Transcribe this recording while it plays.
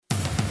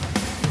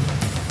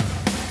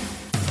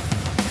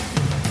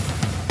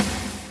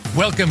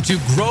Welcome to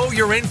Grow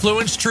Your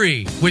Influence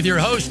Tree with your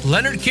host,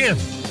 Leonard Kim.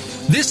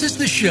 This is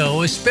the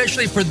show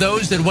especially for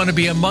those that want to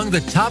be among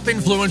the top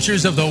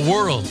influencers of the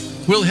world.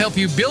 We'll help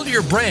you build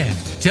your brand,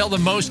 tell the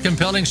most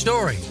compelling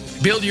story,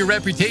 build your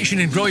reputation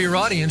and grow your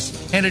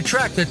audience, and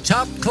attract the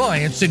top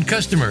clients and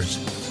customers.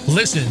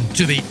 Listen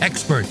to the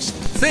experts.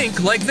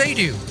 Think like they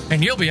do,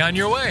 and you'll be on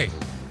your way.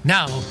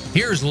 Now,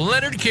 here's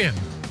Leonard Kim.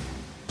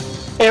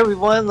 Hey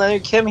everyone,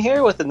 Leonard Kim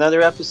here with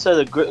another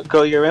episode of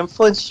Grow Your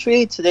Influence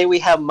Tree. Today we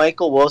have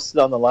Michael Wilson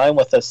on the line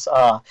with us.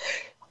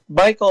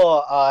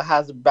 Michael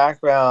has a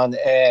background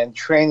in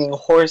training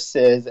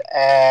horses,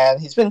 and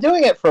he's been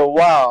doing it for a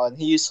while. And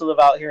he used to live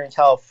out here in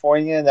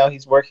California. Now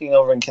he's working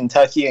over in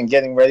Kentucky and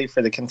getting ready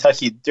for the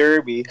Kentucky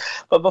Derby.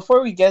 But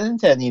before we get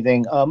into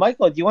anything,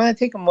 Michael, do you want to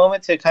take a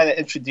moment to kind of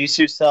introduce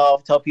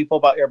yourself, tell people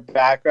about your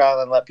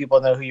background, and let people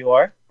know who you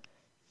are?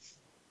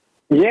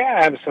 Yeah,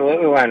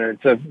 absolutely,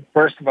 Leonard. So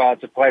first of all,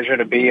 it's a pleasure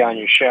to be on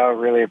your show.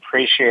 Really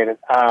appreciate it.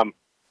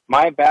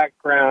 My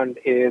background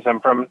is I'm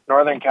from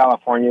Northern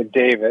California,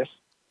 Davis.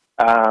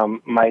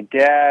 My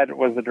dad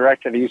was the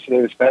director of the UC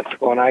Davis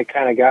Festival, and I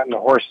kind of got into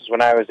horses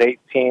when I was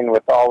 18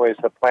 with always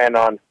the plan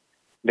on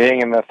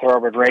being in the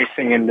thoroughbred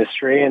racing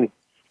industry. And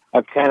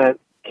I kind of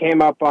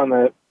came up on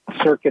the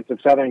circuits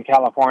of Southern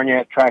California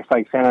at tracks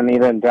like Santa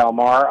Anita and Del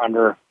Mar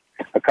under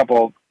a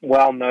couple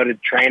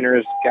well-noted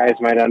trainers, guys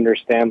might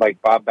understand,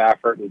 like Bob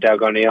Baffert and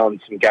Doug O'Neill and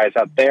some guys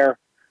out there.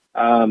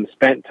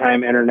 Spent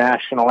time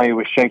internationally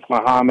with Sheikh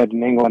Mohammed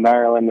in England,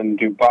 Ireland, and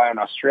Dubai in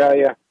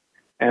Australia.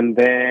 And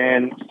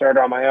then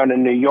started on my own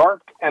in New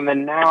York. And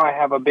then now I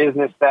have a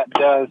business that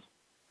does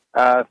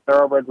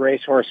thoroughbred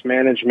racehorse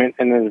management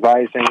and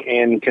advising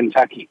in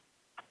Kentucky.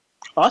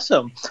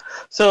 Awesome.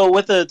 So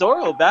with a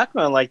thorough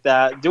background like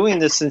that, doing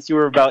this since you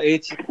were about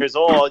 18 years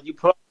old, you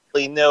probably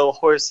know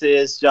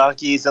horses,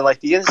 jockeys, and like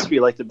the industry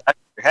like the back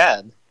of your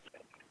head.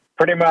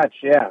 Pretty much,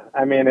 yeah.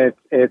 I mean,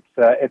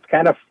 it's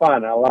kind of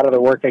fun. A lot of the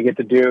work I get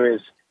to do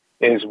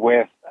is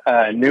with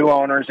new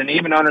owners and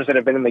even owners that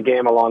have been in the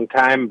game a long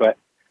time. But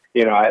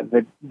you know,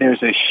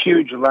 there's a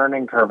huge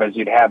learning curve as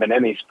you'd have in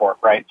any sport,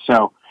 right?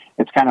 So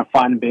it's kind of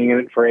fun being in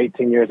it for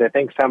 18 years. I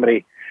think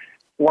somebody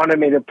wanted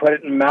me to put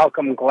it in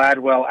Malcolm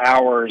Gladwell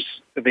hours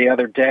the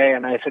other day,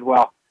 and I said,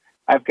 well,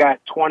 I've got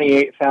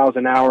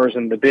 28,000 hours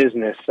in the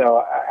business, so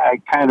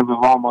I kind of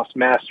have almost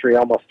mastery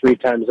almost 3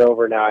 times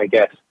over now, I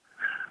guess.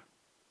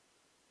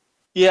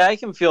 Yeah, I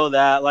can feel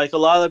that. Like, a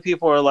lot of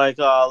people are like,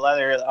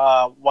 Leonard,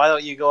 why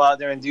don't you go out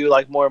there and do,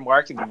 like, more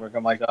marketing work?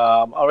 I'm like,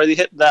 already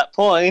hit that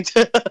point.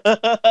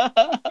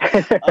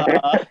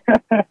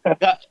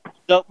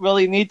 Don't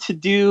really need to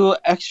do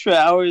extra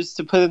hours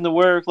to put in the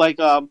work. Like,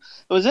 it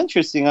was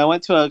interesting. I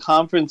went to a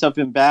conference up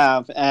in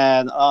Banff,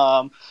 and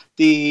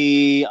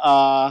the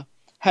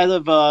head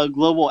of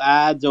global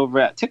ads over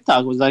at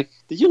TikTok was like,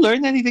 did you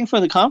learn anything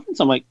from the conference?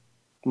 I'm like,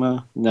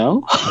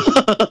 no.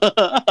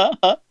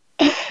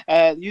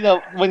 And, you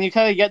know, when you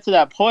kind of get to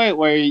that point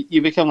where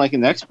you become like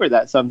an expert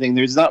at something,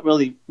 there's not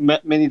really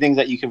many things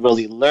that you can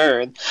really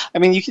learn. I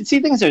mean, you can see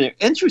things that are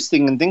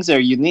interesting and things that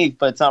are unique,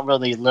 but it's not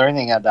really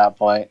learning at that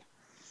point.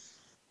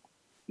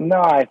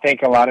 No, I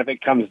think a lot of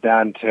it comes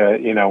down to,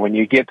 you know, when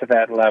you get to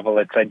that level,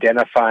 it's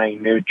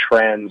identifying new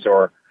trends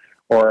or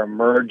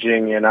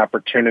emerging in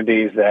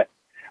opportunities that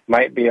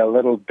might be a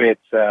little bit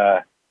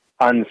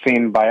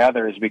unseen by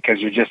others because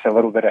you're just a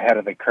little bit ahead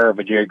of the curve.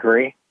 Would you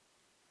agree?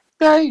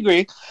 Yeah, I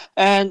agree.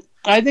 And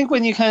I think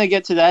when you kind of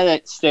get to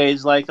that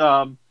stage, like,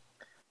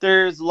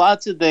 there's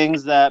lots of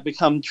things that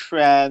become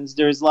trends.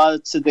 There's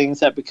lots of things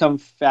that become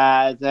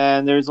fads.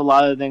 And there's a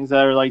lot of things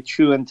that are like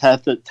true and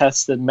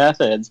tested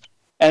methods.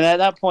 And at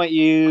that point,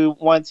 you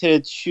want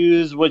to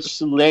choose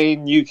which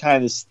lane you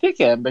kind of stick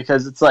in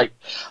because it's like,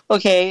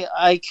 okay,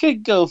 I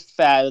could go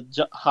fad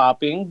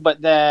hopping,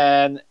 but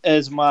then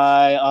is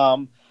my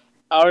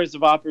hours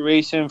of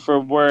operation for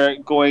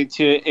work going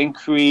to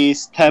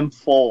increase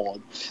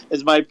tenfold?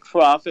 Is my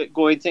profit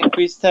going to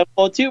increase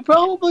tenfold too?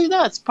 Probably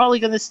not. It's probably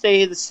going to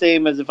stay the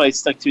same as if I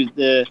stuck to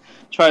the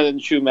tried and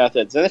true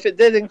methods. And if it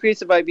did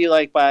increase, it might be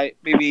like by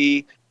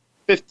maybe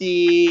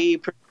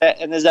 50%.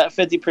 And is that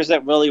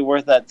 50% really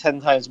worth that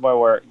 10 times more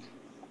work?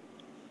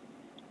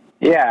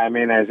 Yeah, I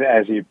mean,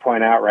 as you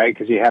point out, right,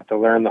 because you have to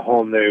learn the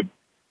whole new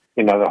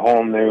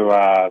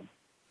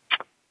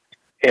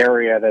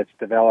area that's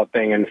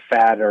developing in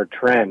fad or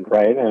trend,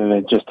 right? And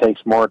it just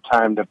takes more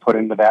time to put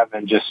into that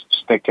than just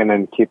sticking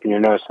and keeping your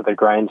nose to the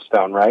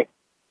grindstone, right?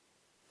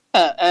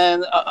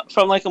 And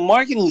from like a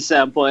marketing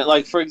standpoint,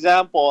 like for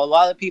example, a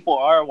lot of people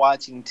are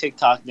watching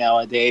TikTok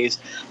nowadays,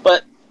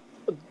 but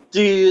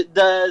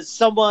does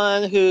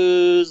someone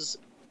who's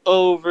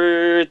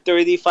over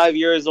 35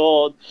 years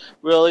old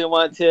really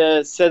want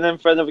to sit in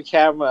front of a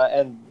camera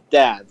and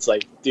dance?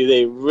 Like, do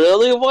they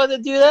really want to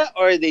do that,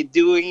 or are they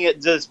doing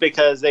it just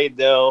because they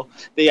know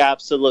they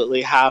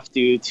absolutely have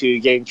to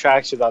gain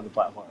traction on the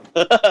platform?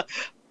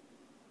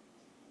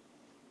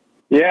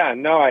 Yeah,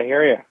 no, I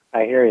hear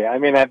you. I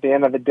mean, at the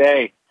end of the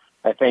day,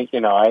 I think,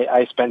 you know,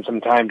 I spend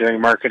some time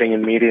doing marketing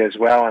and media as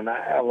well, and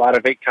a lot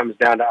of it comes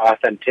down to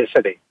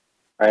authenticity.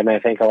 right? And I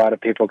think a lot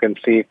of people can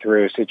see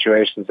through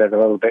situations that are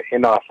a little bit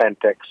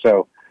inauthentic.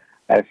 So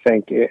I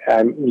think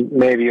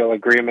maybe you'll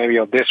agree, maybe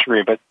you'll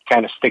disagree, but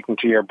kind of sticking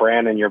to your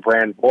brand and your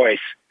brand voice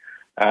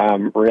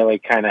really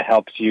kind of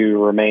helps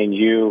you remain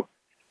you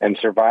and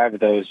survive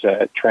those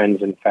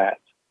trends and fads.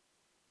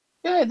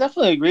 Yeah, I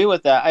definitely agree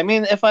with that. I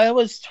mean, if I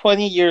was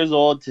 20 years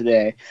old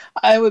today,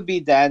 I would be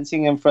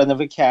dancing in front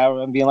of a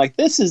camera and being like,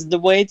 this is the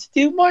way to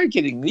do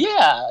marketing.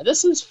 Yeah,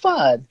 this is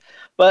fun.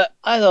 But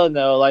I don't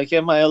know, like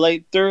in my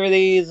late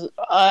 30s,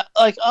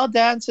 I'll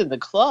dance in the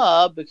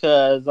club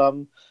because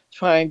I'm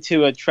trying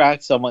to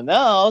attract someone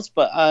else,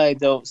 but I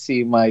don't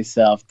see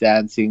myself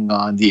dancing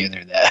on the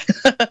internet.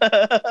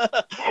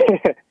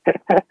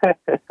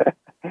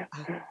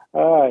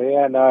 Oh,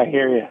 yeah, no, I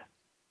hear you.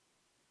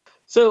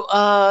 So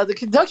the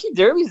Kentucky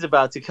Derby is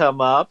about to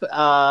come up.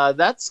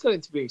 That's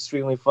going to be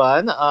extremely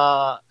fun.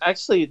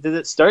 Actually, did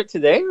it start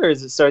today or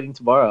is it starting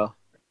tomorrow?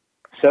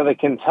 So the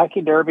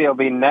Kentucky Derby will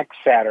be next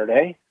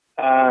Saturday.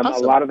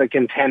 Awesome. A lot of the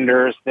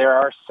contenders, there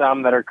are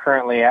some that are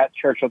currently at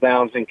Churchill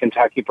Downs in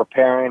Kentucky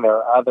preparing. There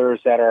are others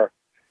that are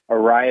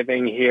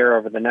arriving here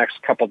over the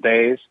next couple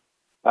days.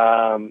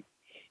 But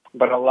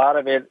a lot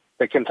of it,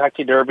 the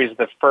Kentucky Derby is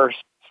the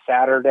first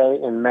Saturday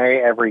in May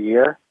every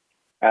year.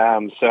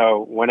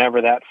 So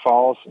whenever that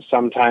falls,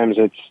 sometimes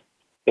it's,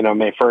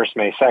 May 1st,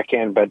 May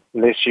 2nd, but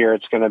this year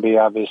it's going to be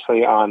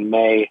obviously on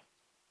May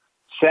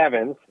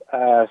 7th.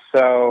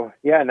 So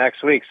yeah,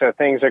 next week. So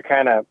things are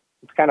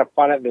it's kind of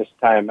fun at this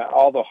time.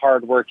 All the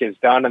hard work is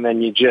done, and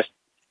then you just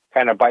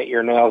kind of bite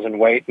your nails and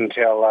wait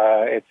until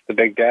it's the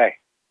big day.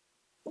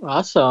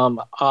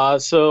 Awesome.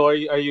 So are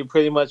you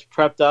pretty much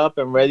prepped up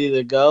and ready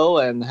to go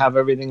and have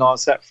everything all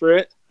set for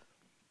it?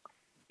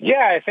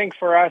 Yeah, I think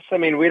for us, I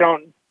mean, we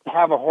don't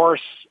have a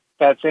horse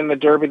that's in the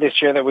Derby this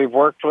year that we've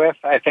worked with.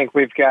 I think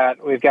we've got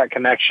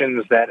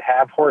connections that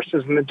have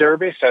horses in the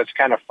Derby, so it's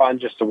kind of fun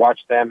just to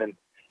watch them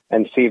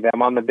and see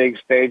them on the big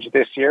stage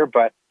this year.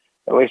 But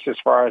at least as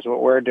far as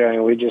what we're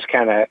doing, we just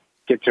kind of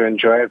get to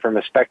enjoy it from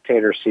a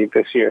spectator seat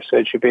this year. So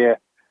it should be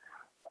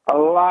a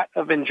lot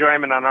of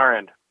enjoyment on our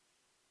end.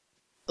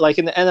 Like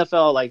in the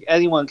NFL, like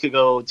anyone could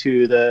go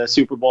to the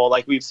Super Bowl,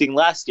 like we've seen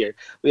last year.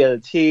 We had a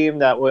team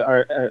that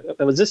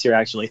it was this year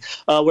actually,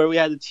 where we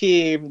had a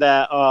team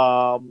that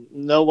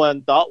no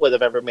one thought would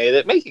have ever made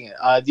it, making it.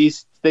 Do you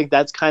think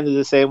that's kind of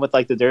the same with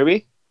like the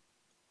Derby?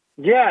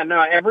 Yeah, no.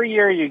 Every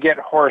year you get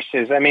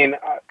horses. I mean,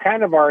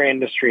 kind of our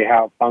industry,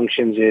 how it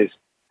functions is,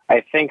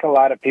 I think a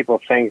lot of people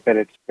think that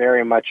it's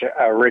very much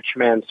a rich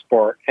man's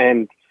sport,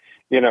 and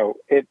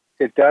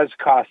it does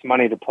cost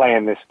money to play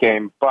in this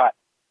game, but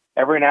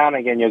every now and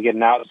again, you'll get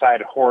an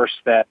outside horse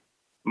that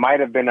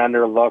might have been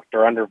underlooked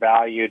or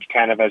undervalued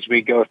kind of as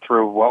we go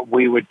through what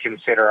we would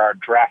consider our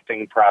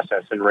drafting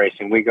process in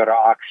racing. We go to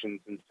auctions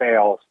and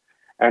sales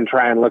and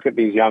try and look at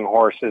these young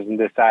horses and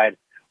decide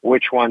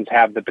which ones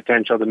have the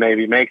potential to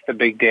maybe make the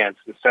big dance.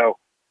 And so,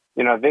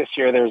 this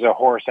year there's a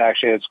horse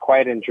actually that's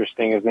quite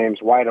interesting. His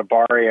name's White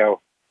Abarrio.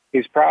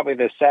 He's probably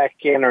the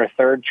second or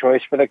third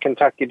choice for the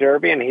Kentucky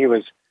Derby, and he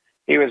was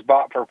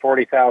bought for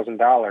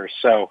 $40,000.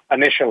 So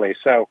initially,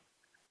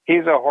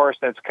 he's a horse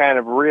that's kind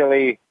of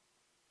really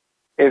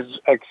is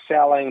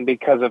excelling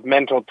because of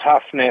mental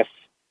toughness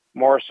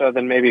more so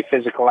than maybe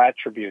physical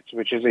attributes,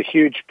 which is a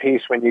huge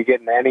piece when you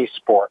get in any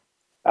sport.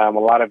 A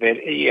lot of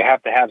it, you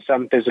have to have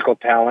some physical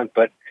talent,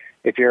 but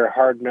if you're a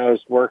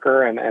hard-nosed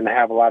worker and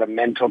have a lot of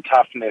mental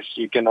toughness,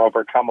 you can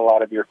overcome a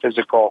lot of your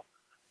physical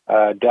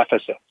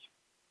deficits.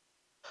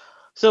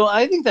 So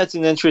I think that's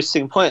an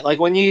interesting point. Like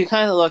when you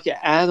kind of look at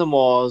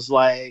animals,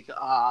 like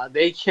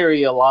they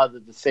carry a lot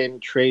of the same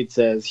traits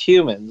as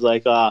humans.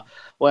 Like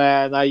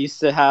when I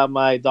used to have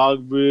my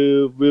dog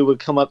Rue would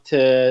come up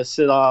to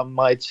sit on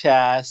my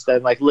chest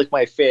and like lick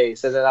my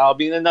face, and then I'll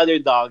be in another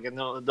dog and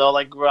they'll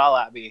like growl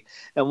at me,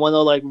 and one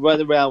will like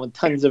run around with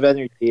tons of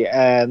energy.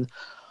 And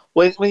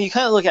when you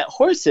kind of look at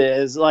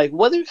horses, like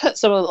what are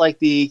some of like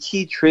the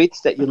key traits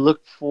that you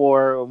look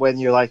for when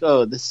you're like,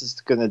 oh, this is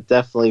going to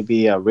definitely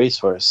be a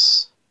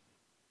racehorse?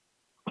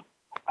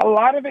 A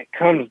lot of it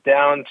comes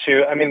down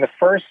to, the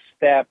first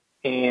step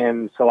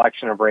in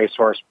selection of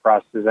racehorse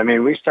processes.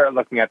 We start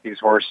looking at these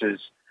horses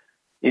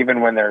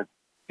even when they're,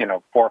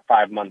 4 or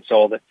 5 months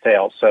old at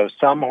sale. So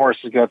some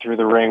horses go through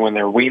the ring when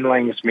they're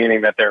weanlings,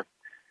 meaning that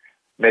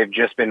they've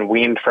just been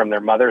weaned from their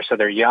mother, so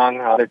they're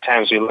young. Other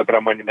times we look at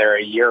them when they're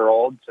a year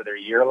old, so they're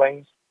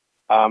yearlings.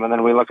 And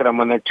then we look at them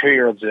when they're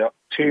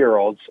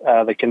 2-year-olds.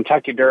 The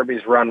Kentucky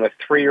Derby's run with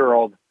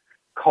 3-year-old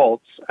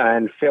colts,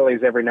 and fillies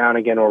every now and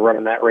again will run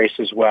in that race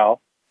as well.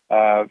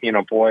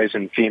 Boys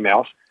and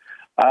females.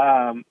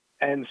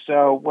 And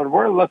so when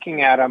we're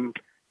looking at them,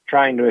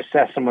 trying to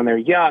assess them when they're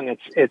young,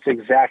 it's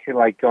exactly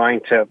like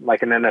going to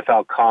like an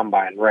NFL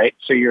combine, right?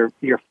 So you're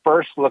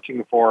first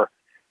looking for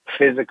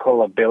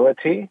physical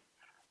ability,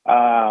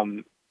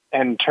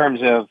 in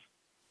terms of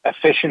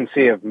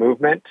efficiency of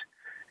movement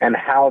and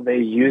how they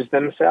use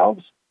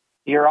themselves.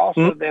 You're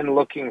also then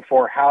looking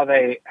for how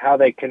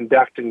they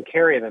conduct and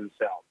carry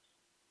themselves.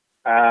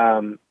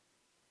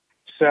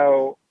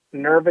 So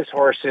nervous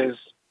horses,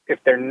 if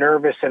they're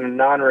nervous in a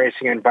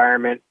non-racing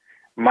environment,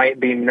 might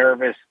be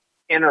nervous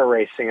in a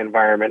racing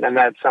environment. And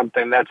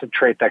that's a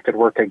trait that could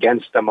work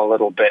against them a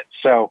little bit.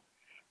 So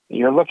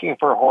you're looking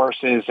for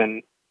horses,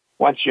 and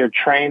once you're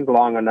trained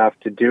long enough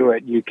to do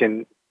it, you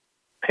can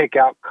pick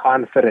out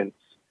confidence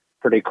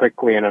pretty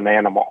quickly in an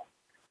animal.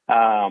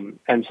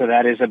 And so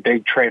that is a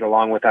big trait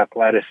along with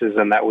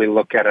athleticism that we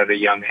look at a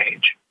young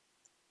age.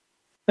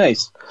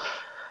 Nice.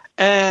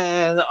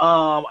 And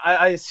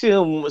I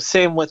assume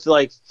same with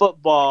like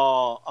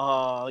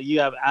football. You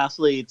have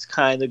athletes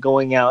kind of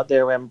going out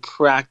there and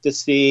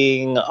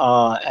practicing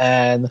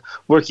and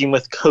working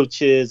with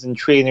coaches and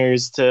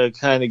trainers to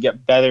kind of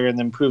get better and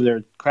improve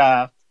their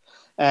craft,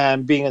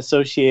 and being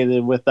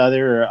associated with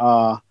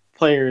other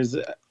players.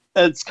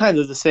 It's kind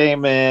of the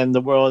same in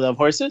the world of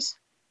horses.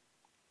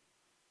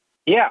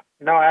 Yeah,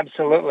 no,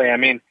 absolutely. I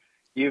mean,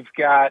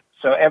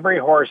 so every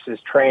horse is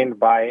trained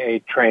by a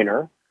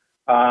trainer.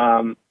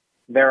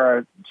 There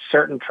are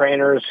certain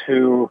trainers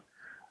who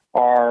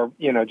are,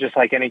 just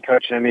like any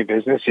coach in any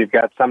business, you've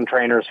got some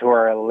trainers who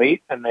are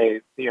elite and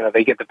they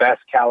get the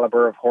best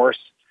caliber of horse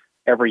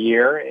every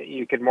year.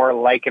 You could more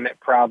liken it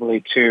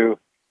probably to,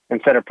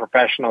 instead of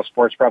professional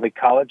sports, probably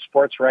college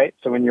sports, right?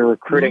 So when you're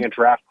recruiting a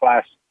draft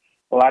class,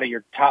 a lot of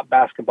your top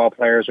basketball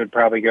players would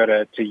probably go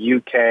to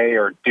UK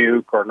or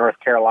Duke or North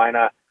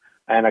Carolina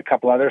and a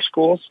couple other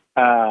schools.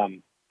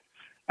 And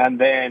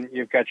then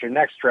you've got your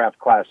next draft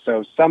class.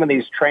 So some of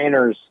these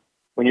trainers,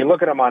 when you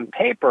look at them on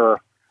paper,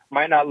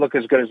 might not look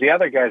as good as the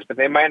other guys, but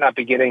they might not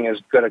be getting as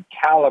good a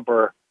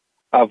caliber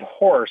of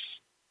horse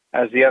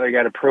as the other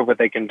guy to prove what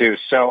they can do.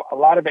 So a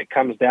lot of it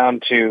comes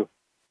down to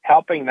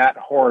helping that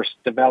horse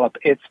develop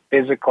its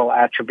physical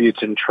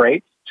attributes and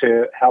traits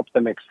to help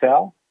them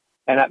excel.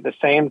 And at the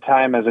same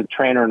time, as a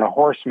trainer and a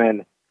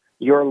horseman,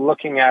 you're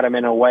looking at them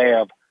in a way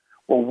of,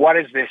 well, what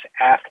is this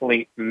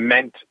athlete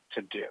meant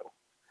to do?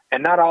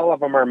 And not all of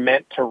them are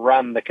meant to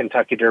run the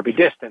Kentucky Derby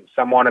distance.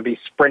 Some want to be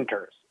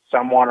sprinters.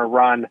 Some want to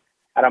run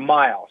at a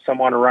mile. Some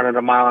want to run at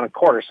a mile and a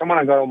quarter. Some want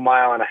to go a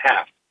mile and a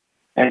half.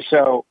 And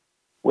so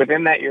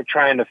within that, you're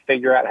trying to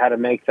figure out how to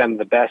make them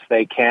the best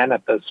they can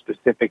at those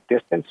specific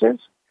distances.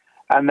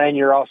 And then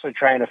you're also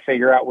trying to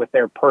figure out with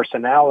their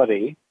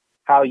personality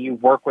how you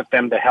work with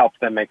them to help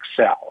them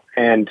excel.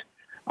 And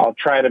I'll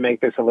try to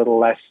make this a little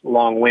less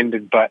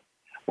long-winded, but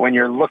when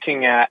you're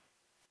looking at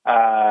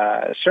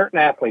certain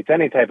athletes,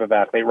 any type of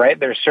athlete, right?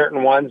 There's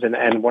certain ones,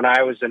 and when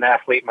I was an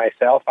athlete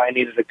myself, I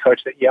needed a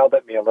coach that yelled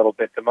at me a little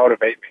bit to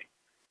motivate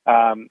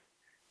me.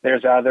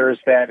 There's others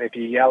that if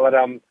you yell at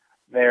them,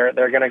 they're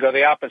going to go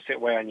the opposite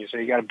way on you. So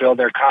you got to build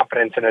their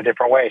confidence in a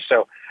different way.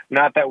 So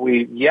not that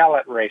we yell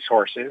at race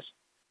horses,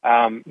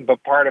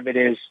 but part of it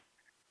is,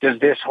 does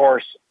this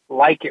horse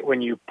like it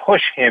when you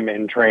push him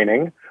in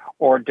training,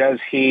 or does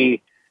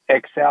he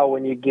excel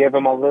when you give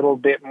him a little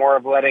bit more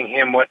of letting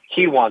him what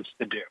he wants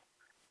to do?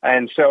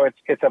 And so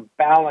it's a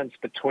balance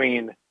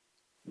between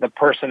the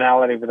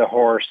personality of the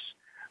horse,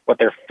 what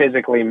they're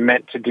physically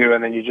meant to do,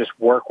 and then you just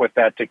work with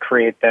that to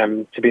create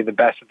them to be the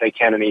best that they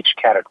can in each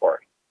category.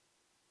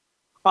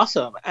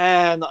 Awesome.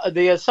 And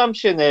the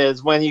assumption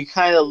is when you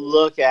kind of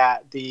look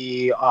at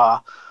the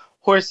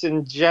horse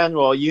in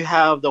general, you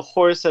have the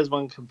horse as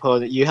one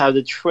component, you have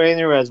the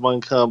trainer as one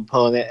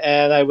component,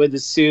 and I would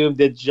assume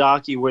the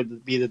jockey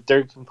would be the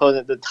third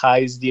component that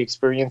ties the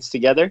experience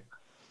together.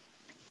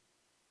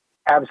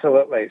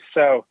 Absolutely.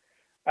 So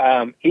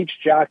each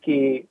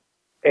jockey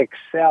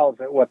excels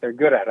at what they're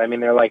good at. I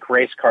mean, they're like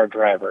race car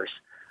drivers.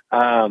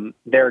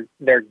 They're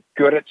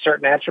good at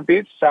certain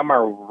attributes. Some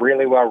are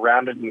really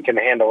well-rounded and can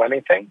handle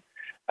anything.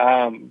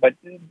 But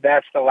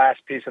that's the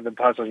last piece of the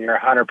puzzle. You're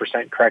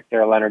 100% correct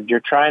there, Leonard.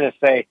 You're trying to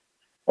say,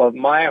 well,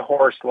 my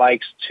horse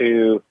likes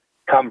to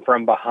come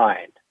from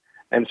behind.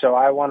 And so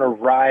I want a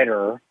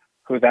rider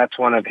who that's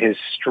one of his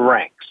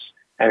strengths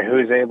and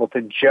who's able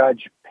to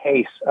judge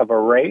pace of a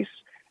race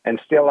and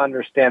still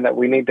understand that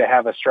we need to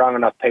have a strong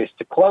enough pace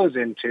to close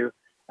into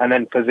and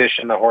then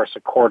position the horse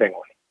accordingly.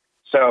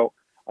 So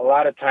a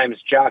lot of times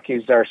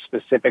jockeys are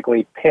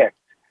specifically picked,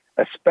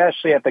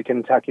 especially at the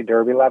Kentucky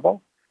Derby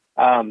level,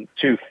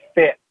 to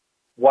fit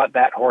what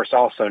that horse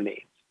also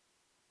needs.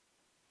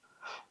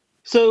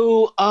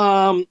 So,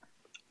 a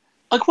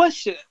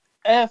question.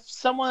 If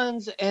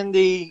someone's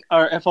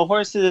if a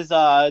horse is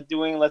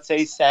doing, let's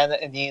say,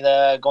 Santa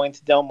Anita, going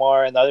to Del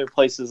Mar and other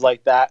places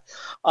like that,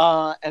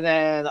 and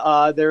then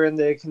they're in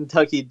the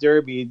Kentucky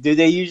Derby, do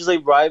they usually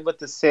ride with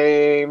the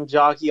same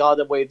jockey all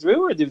the way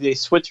through, or do they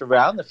switch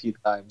around a few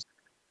times?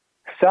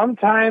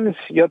 Sometimes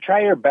you'll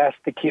try your best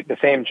to keep the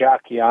same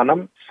jockey on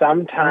them.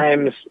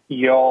 Sometimes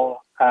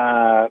you'll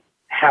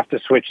have to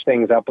switch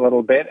things up a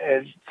little bit.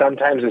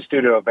 Sometimes it's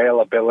due to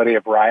availability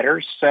of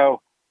riders.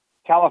 So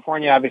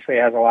California obviously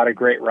has a lot of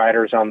great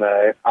riders on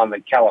the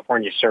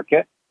California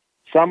circuit.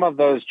 Some of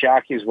those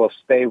jockeys will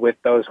stay with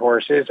those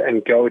horses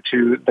and go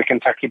to the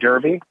Kentucky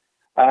Derby.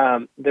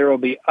 There will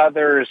be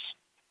others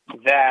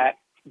that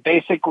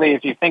basically,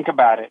 if you think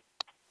about it,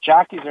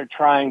 jockeys are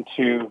trying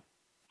to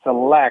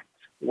select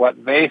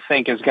what they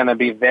think is going to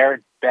be their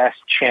best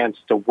chance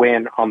to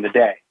win on the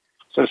day.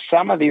 So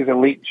some of these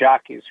elite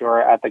jockeys who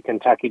are at the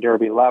Kentucky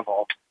Derby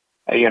level,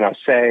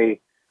 say,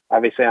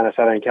 obviously on a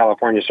Southern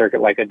California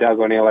circuit like a Doug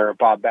O'Neill or a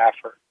Bob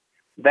Baffert,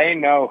 they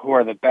know who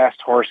are the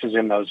best horses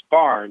in those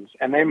barns,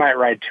 and they might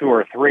ride 2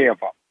 or 3 of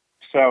them.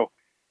 So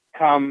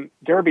come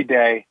Derby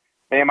day,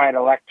 they might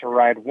elect to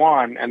ride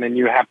one, and then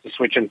you have to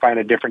switch and find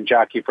a different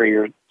jockey for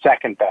your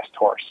second best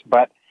horse.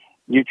 But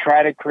you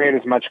try to create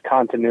as much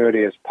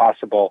continuity as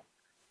possible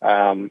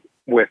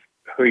with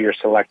who you're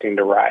selecting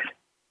to ride.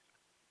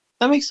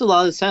 That makes a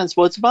lot of sense.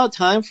 Well, it's about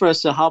time for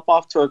us to hop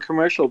off to a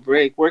commercial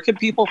break. Where can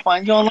people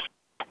find you online?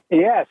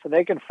 Yeah, so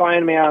they can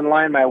find me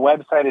online. My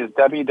website is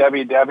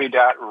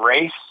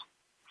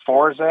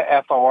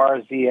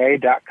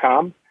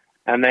www.raceforza.com.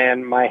 And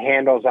then my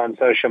handles on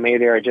social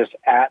media are just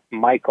at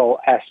Michael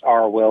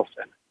S.R.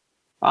 Wilson.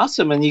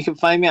 Awesome. And you can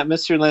find me at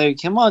Mr. Leonard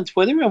Kim on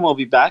Twitter, and we'll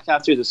be back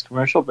after this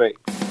commercial break.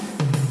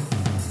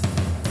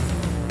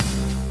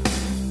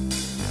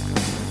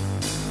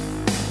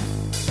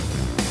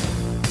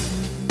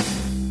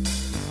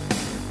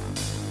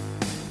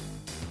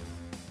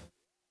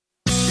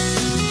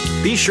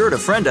 Be sure to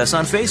friend us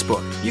on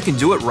Facebook. You can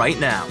do it right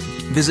now.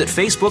 Visit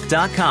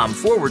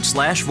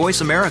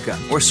facebook.com/Voice America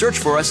or search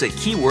for us at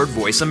keyword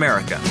Voice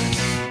America.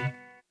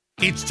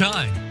 It's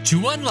time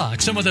to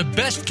unlock some of the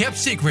best-kept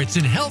secrets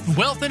in health,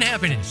 wealth, and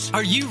happiness.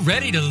 Are you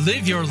ready to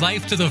live your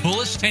life to the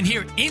fullest and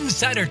hear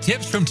insider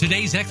tips from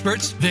today's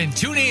experts? Then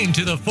tune in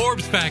to The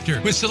Forbes Factor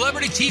with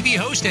celebrity TV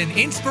host and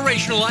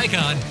inspirational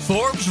icon,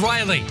 Forbes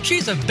Riley.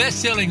 She's a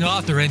best-selling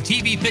author and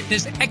TV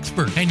fitness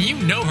expert, and you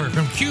know her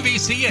from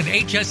QVC and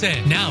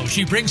HSN. Now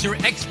she brings her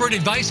expert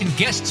advice and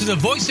guests to the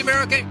Voice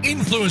America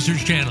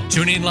Influencers channel.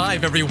 Tune in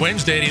live every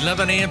Wednesday at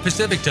 11 a.m.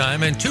 Pacific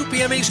Time and 2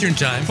 p.m. Eastern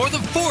Time for The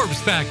Forbes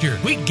Factor.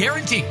 We guarantee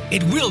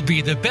it will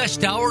be the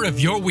best hour of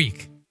your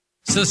week.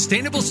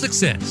 Sustainable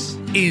success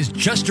is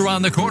just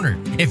around the corner.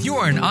 If you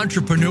are an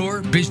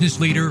entrepreneur, business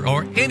leader,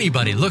 or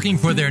anybody looking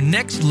for their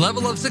next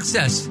level of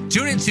success,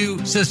 tune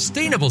into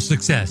Sustainable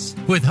Success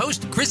with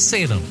host Chris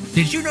Salem.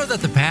 Did you know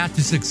that the path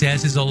to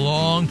success is a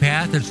long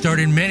path that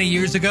started many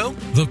years ago?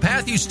 The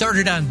path you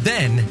started on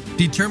then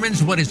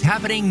determines what is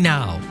happening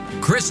now.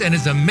 Chris and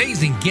his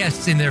amazing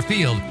guests in their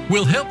field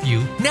will help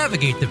you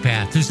navigate the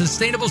path to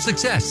sustainable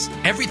success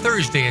every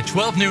Thursday at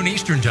 12 noon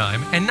Eastern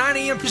Time and 9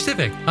 a.m.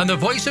 Pacific on the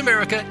Voice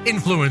America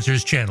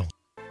Influencers channel.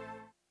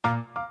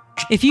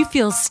 If you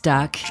feel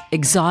stuck,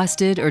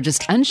 exhausted, or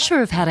just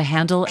unsure of how to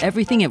handle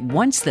everything at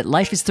once that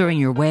life is throwing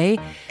your way,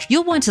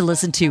 you'll want to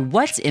listen to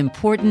What's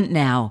Important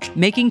Now,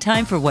 Making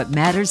Time for What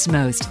Matters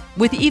Most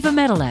with Eva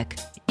Medilek.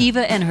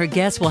 Eva and her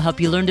guests will help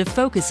you learn to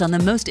focus on the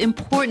most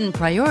important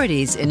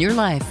priorities in your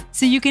life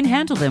so you can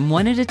handle them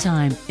one at a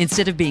time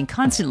instead of being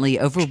constantly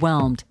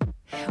overwhelmed.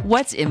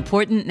 What's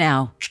Important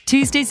Now,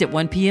 Tuesdays at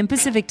 1 p.m.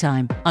 Pacific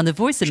Time on the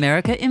Voice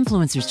America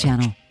Influencers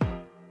channel.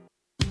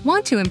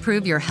 Want to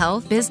improve your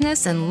health,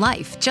 business, and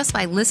life just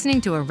by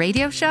listening to a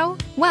radio show?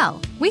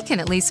 Well, we can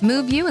at least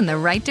move you in the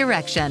right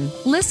direction.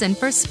 Listen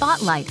for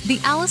Spotlight, the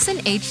Allison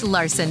H.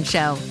 Larson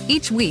Show.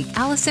 Each week,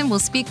 Allison will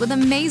speak with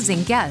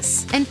amazing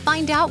guests and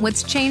find out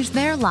what's changed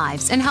their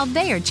lives and how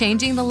they are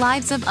changing the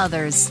lives of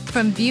others.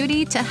 From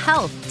beauty to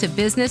health to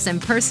business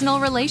and personal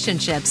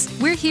relationships,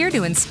 we're here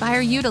to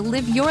inspire you to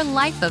live your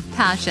life of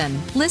passion.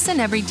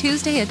 Listen every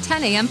Tuesday at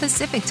 10 a.m.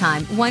 Pacific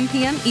Time, 1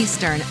 p.m.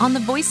 Eastern on the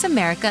Voice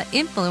America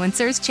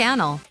Influencers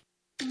channel.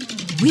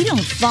 We don't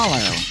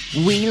follow,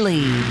 we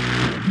lead.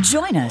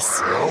 Join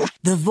us,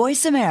 the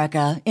Voice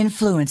America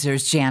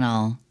Influencers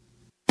channel.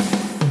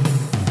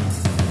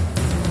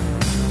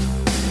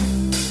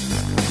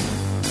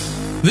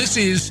 This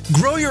is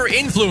Grow Your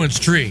Influence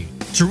Tree.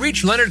 To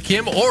reach Leonard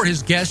Kim or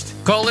his guest,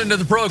 call into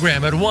the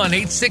program at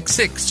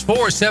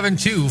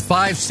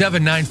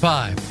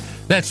 1-866-472-5795.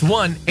 That's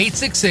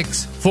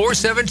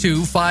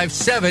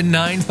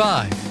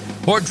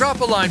 1-866-472-5795. Or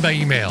drop a line by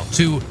email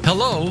to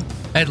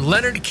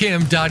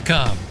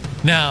hello@leonardkim.com.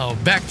 Now,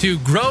 back to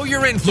Grow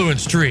Your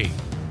Influence Tree.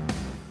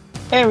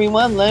 Hey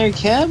everyone, Leonard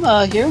Kim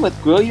here with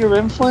Grow Your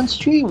Influence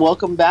Tree.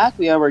 Welcome back.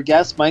 We have our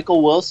guest,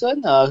 Michael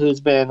Wilson,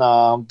 who's been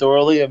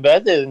thoroughly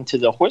embedded into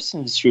the horse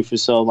industry for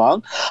so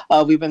long.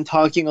 We've been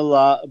talking a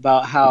lot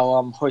about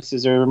how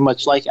horses are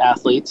much like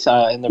athletes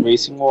in the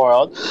racing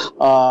world,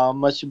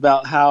 much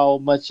about how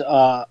much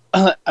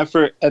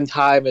effort and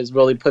time is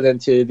really put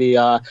into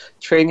the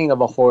training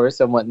of a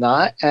horse and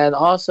whatnot. And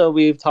also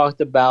we've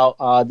talked about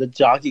the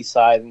jockey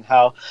side and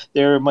how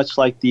they're much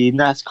like the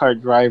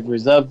NASCAR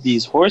drivers of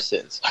these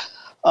horses.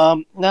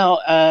 Now,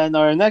 in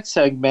our next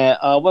segment,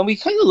 when we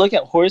kind of look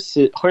at horse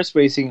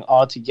racing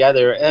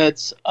altogether,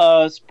 it's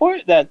a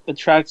sport that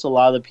attracts a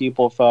lot of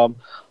people from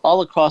all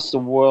across the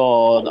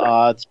world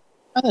to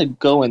kind of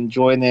go and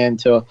join in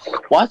to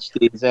watch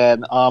these.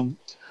 And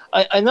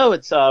I know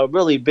it's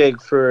really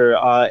big for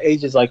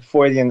ages like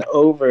 40 and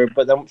over,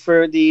 but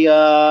for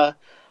the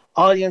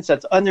audience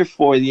that's under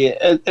 40,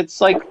 it's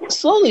like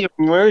slowly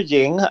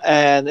emerging,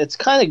 and it's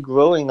kind of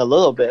growing a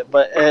little bit,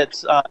 but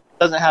it's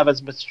doesn't have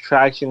as much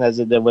traction as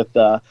it did with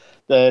the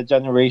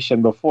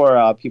generation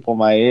before people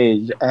my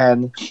age.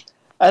 And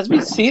as we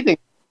see things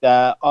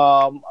that.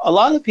 A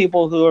lot of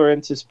people who are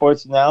into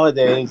sports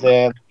nowadays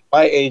and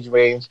my age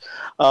range,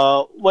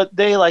 what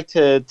they like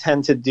to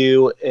tend to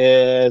do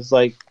is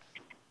like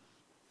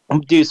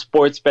do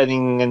sports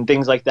betting and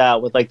things like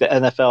that with like the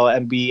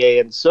NFL, NBA,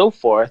 and so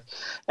forth.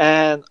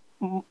 And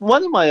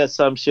one of my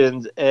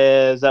assumptions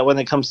is that when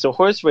it comes to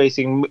horse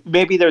racing,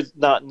 maybe they're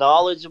not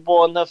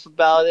knowledgeable enough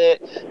about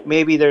it.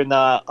 Maybe they're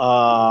not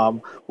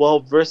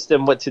well versed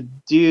in what to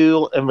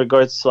do in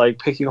regards to like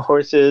picking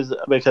horses,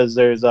 because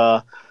there's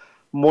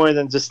more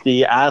than just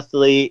the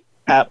athlete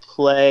at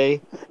play,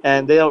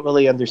 and they don't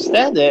really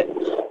understand it.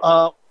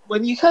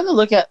 When you kind of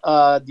look at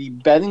the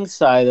betting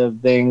side of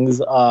things,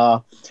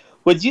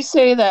 would you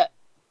say that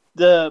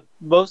the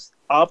most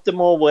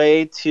optimal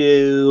way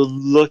to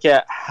look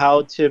at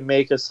how to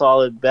make a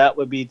solid bet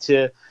would be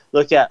to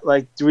look at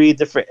like 3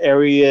 different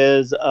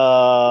areas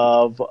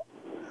of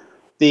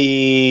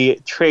the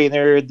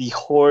trainer, the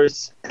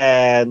horse,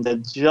 and the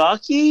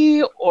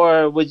jockey?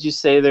 Or would you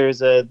say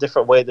there's a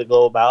different way to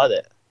go about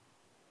it?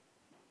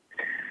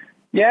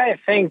 Yeah, I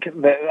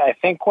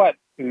think what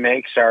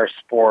makes our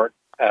sport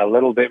a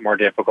little bit more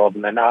difficult,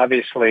 and then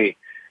obviously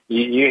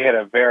you hit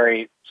a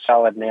very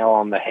solid nail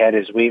on the head,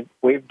 is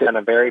we've done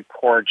a very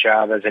poor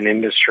job as an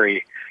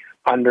industry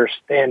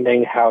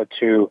understanding how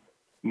to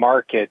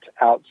market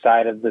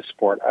outside of the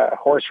sport.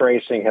 Horse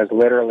racing has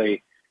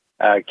literally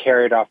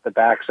carried off the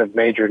backs of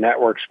major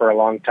networks for a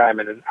long time,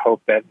 and in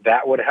hope that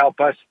that would help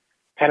us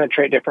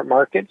penetrate different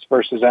markets,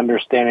 versus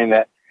understanding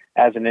that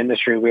as an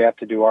industry we have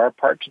to do our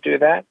part to do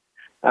that.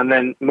 And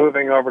then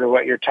moving over to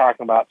what you're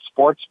talking about,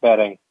 sports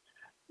betting,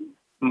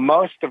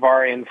 most of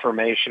our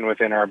information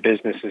within our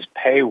business is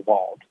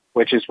paywalled,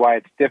 which is why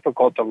it's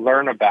difficult to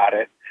learn about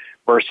it,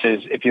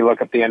 versus if you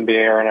look up the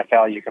NBA or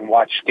NFL, you can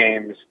watch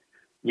games.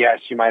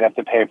 Yes, you might have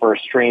to pay for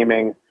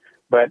streaming,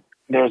 but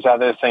there's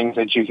other things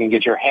that you can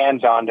get your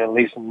hands on to at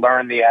least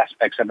learn the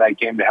aspects of that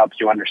game to help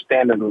you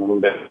understand it a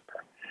little bit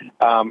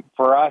better.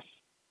 For us,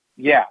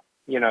 yeah,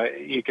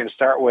 you can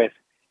start with,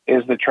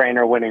 is the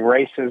trainer winning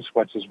races?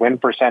 What's his win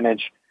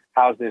percentage?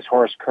 How's this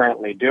horse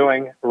currently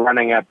doing,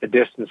 running at the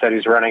distance that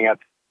he's running at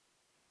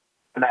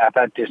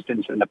that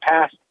distance in the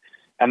past?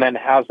 And then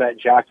how's that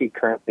jockey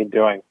currently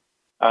doing?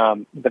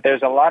 But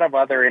there's a lot of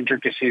other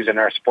intricacies in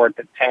our sport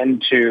that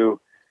tend to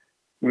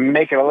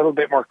make it a little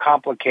bit more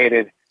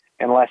complicated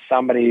unless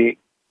somebody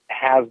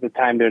has the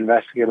time to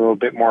investigate a little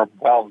bit more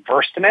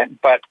well-versed in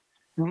it. But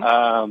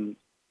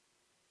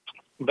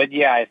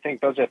yeah, I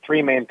think those are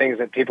 3 main things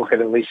that people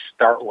could at least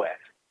start with.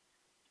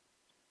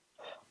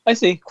 I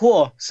see.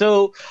 Cool.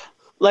 So,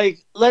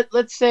 like,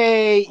 let's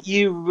say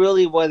you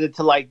really wanted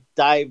to like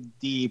dive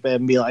deep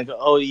and be like,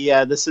 oh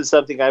yeah, this is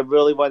something I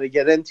really want to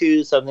get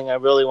into, something I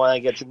really want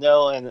to get to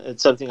know, and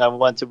it's something I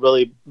want to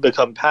really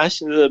become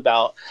passionate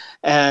about.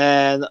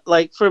 And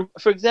like for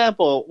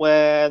example,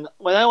 when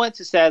I went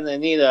to Santa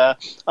Anita,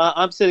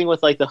 I'm sitting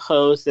with like the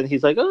host, and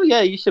he's like, oh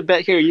yeah, you should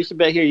bet here, you should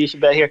bet here, you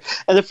should bet here.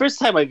 And the first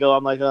time I go,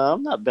 I'm like,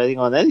 I'm not betting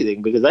on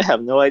anything because I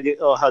have no idea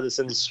how this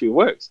industry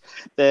works.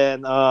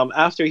 Then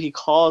after he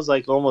calls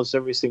like almost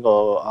every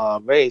single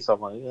race,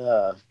 I'm like,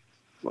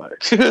 fuck.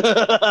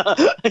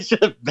 I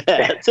should have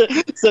bet.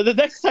 So the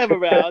next time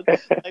around,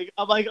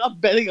 I'm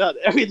betting on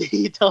everything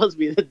he tells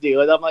me to do,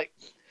 and I'm like,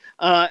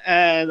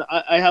 and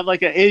I have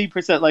like an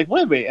 80% like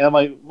win rate, and I'm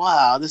like,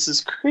 wow, this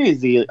is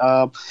crazy.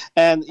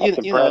 And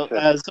you know,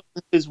 as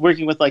someone who's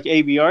working with like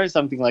ABR or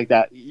something like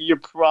that, you're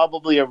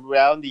probably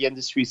around the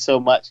industry so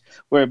much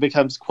where it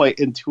becomes quite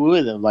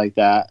intuitive like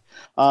that.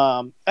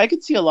 I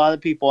could see a lot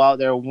of people out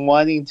there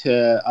wanting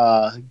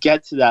to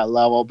get to that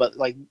level, but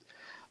like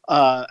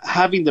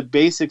having the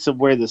basics of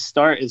where to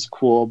start is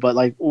cool. But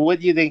like, what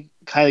do you think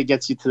kind of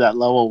gets you to that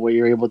level where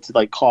you're able to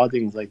like call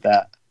things like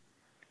that?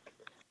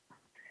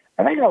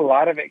 I think a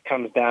lot of it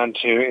comes down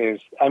to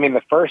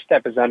the first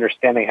step is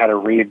understanding how to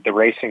read the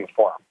racing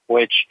form,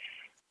 which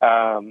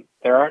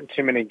there aren't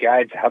too many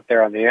guides out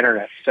there on the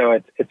internet. So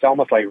it's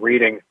almost like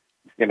reading,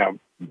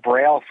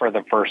 Braille for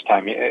the first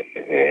time.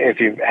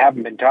 If you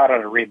haven't been taught how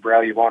to read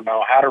Braille, you won't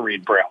know how to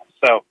read Braille.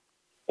 So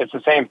it's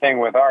the same thing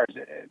with ours.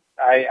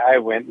 I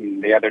went,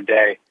 and the other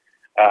day,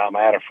 I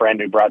had a friend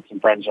who brought some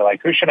friends. They're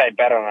like, who should I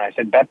bet on? And I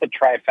said, bet the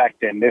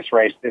trifecta in this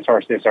race, this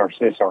horse, this horse,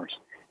 this horse.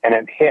 And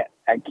it hit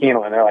at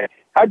Keeneland. And they're like,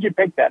 how'd you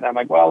pick that? And I'm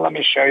like, well, let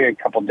me show you a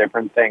couple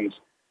different things.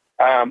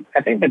 I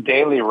think the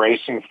daily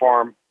racing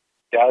form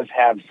does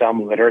have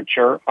some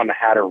literature on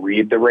how to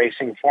read the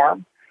racing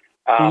form.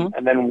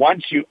 And then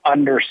once you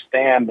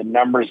understand the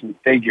numbers and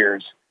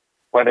figures,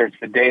 whether it's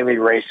the daily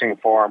racing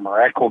form or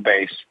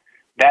Equibase,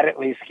 that at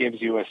least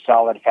gives you a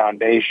solid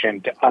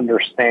foundation to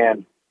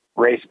understand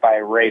race by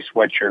race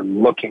what you're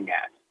looking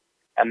at.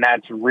 And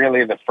that's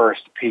really the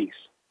first piece.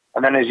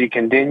 And then as you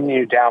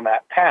continue down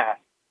that path,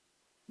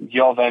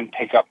 you'll then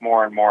pick up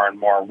more and more and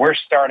more. We're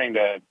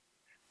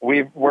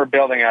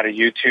building out a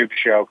YouTube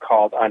show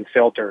called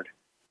Unfiltered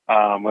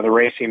with a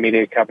racing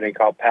media company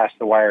called Pass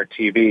the Wire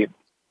TV,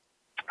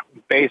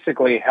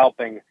 basically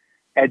helping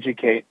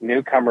educate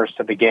newcomers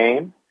to the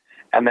game,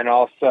 and then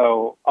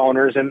also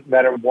owners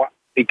that are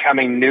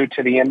becoming new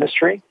to the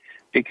industry,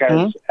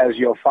 because as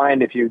you'll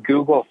find, if you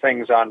Google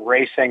things on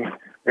racing,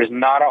 there's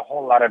not a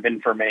whole lot of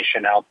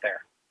information out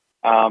there.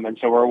 And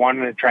so we're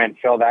wanting to try and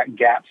fill that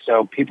gap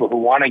so people who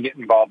want to get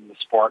involved in the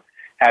sport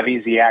have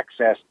easy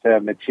access to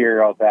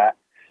material that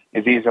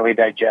is easily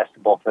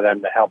digestible for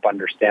them to help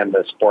understand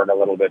the sport a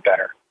little bit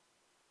better.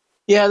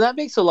 Yeah, that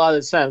makes a lot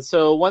of sense.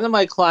 So one of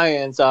my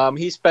clients,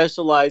 he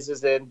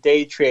specializes in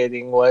day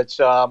trading, which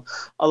a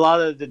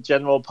lot of the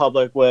general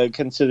public would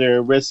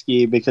consider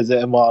risky because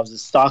it involves the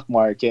stock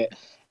market.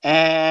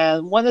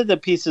 And one of the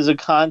pieces of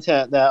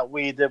content that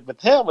we did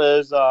with him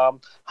was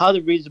how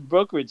to read the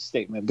brokerage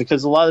statement,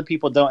 because a lot of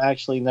people don't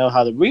actually know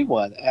how to read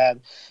one.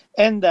 And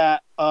in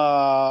that,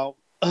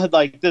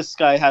 like this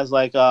guy has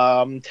like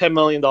 $10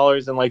 million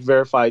in like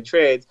verified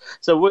trades.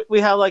 So we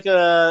have like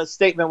a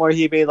statement where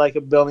he made like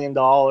 $1 billion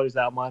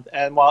that month.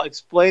 And while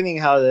explaining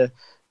how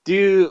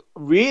to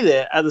read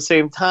it, at the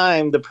same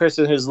time, the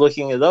person who's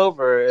looking it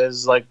over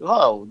is like,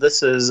 oh,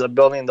 this is $1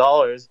 billion.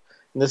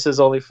 And this is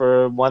only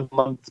for 1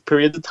 month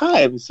period of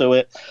time. So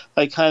it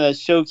like kind of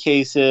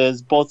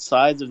showcases both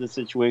sides of the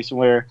situation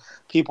where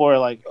people are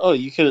like, oh,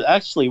 you could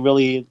actually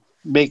really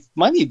make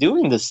money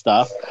doing this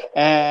stuff.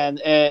 And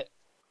it,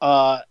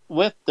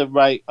 with the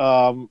right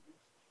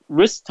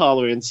risk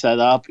tolerance set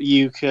up,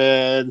 you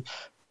could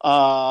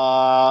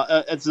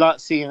it's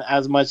not seen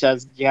as much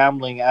as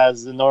gambling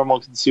as the normal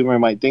consumer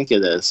might think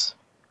it is.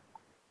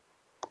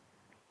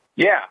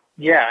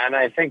 Yeah, and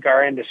I think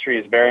our industry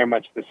is very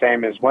much the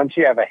same. As once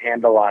you have a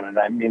handle on it,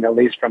 I mean, at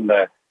least from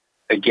the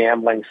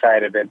gambling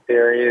side of it,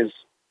 there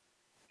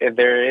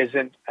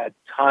isn't a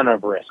ton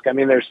of risk. I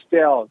mean, there's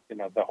still,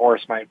 the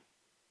horse might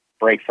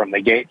break from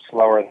the gate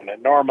slower than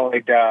it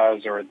normally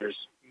does, or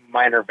there's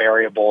minor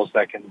variables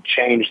that can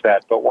change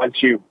that. But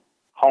once you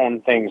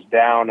hone things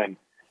down,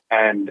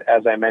 and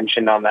as I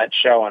mentioned on that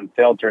show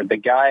Unfiltered, the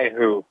guy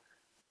who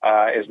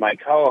is my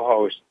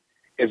co-host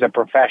is a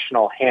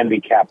professional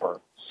handicapper.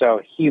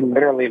 So he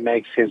literally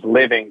makes his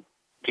living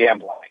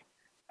gambling,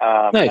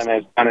 Nice. And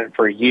has done it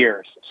for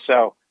years.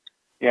 So,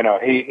 he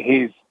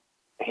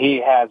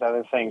has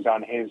other things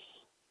on his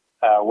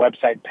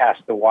website,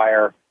 Past the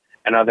Wire,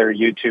 and other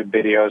YouTube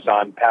videos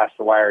on Past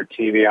the Wire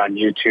TV on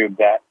YouTube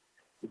that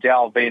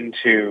delve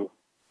into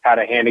how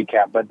to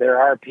handicap. But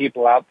there are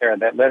people out there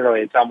that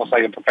literally, it's almost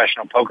like a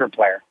professional poker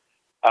player,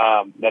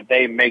 that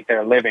they make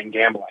their living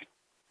gambling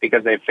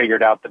because they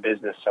figured out the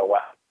business so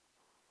well.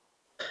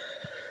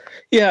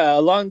 Yeah,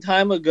 a long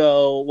time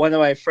ago, one of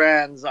my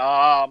friends,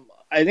 I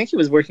think he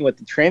was working with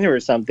the trainer or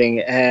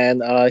something,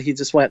 and he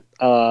just met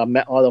all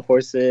the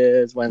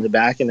horses, went in the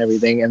back and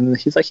everything, and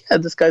he's like, yeah,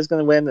 this guy's going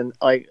to win. And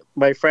like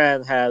my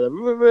friend had a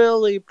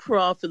really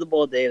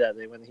profitable day that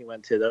day when he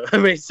went to the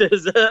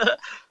races.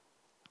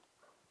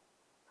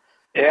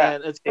 Yeah,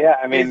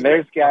 I mean,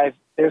 there's guys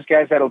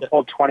that'll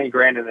pull 20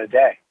 grand in a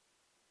day.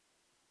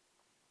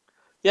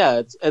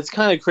 Yeah, it's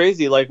kind of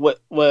crazy. Like what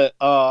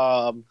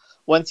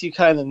once you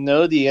kind of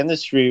know the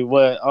industry,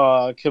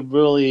 what could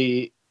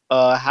really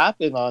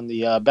happen on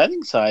the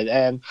betting side.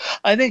 And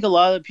I think a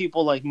lot of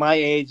people like my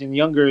age and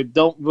younger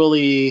don't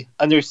really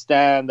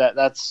understand that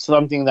that's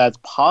something that's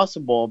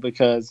possible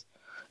because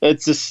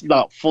it's just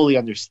not fully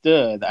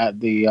understood at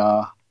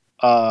the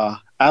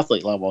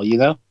athlete level,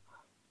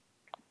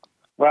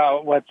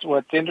 Well,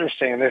 what's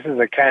interesting, and this is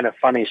a kind of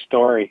funny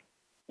story,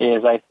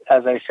 is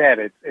as I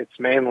said, it's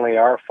mainly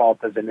our fault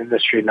as an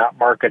industry not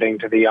marketing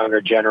to the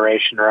younger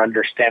generation or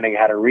understanding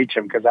how to reach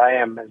them, because I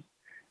am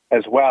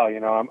as well.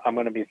 I'm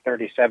going to be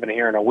 37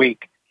 here in a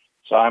week,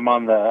 so I'm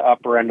on the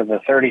upper end of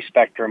the 30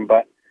 spectrum.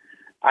 But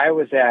I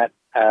was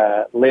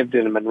lived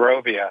in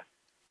Monrovia,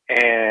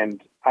 and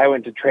I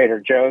went to Trader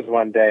Joe's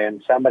one day,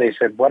 and somebody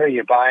said, "What are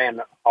you buying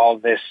all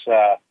this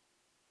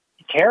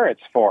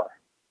carrots for?"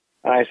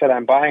 And I said,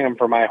 "I'm buying them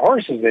for my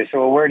horses." They said,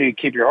 "Well, where do you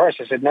keep your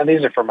horses?" I said, "No,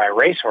 these are for my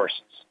race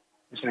horses."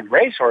 I said,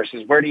 "Race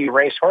horses? Where do you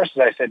race horses?"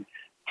 I said,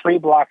 3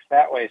 blocks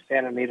that way,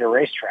 Santa Anita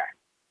Racetrack.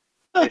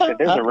 They said,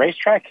 "There's a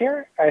racetrack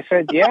here?" I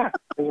said, "Yeah,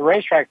 there's a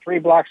racetrack 3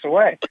 blocks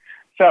away."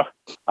 So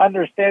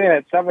understanding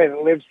that somebody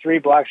that lives 3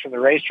 blocks from the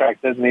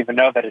racetrack doesn't even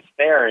know that it's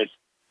there is,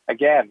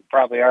 again,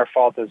 probably our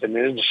fault as an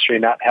industry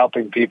not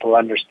helping people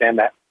understand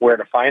that where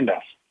to find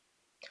us.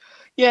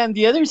 Yeah, and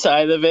the other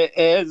side of it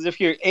is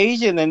if you're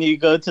Asian and you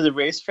go to the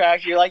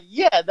racetrack, you're like,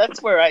 yeah,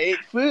 that's where I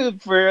ate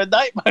food for a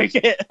night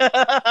market.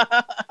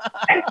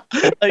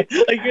 like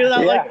you're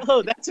not like,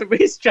 oh, that's a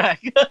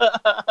racetrack.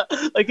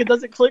 Like it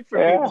doesn't click for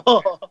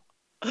people.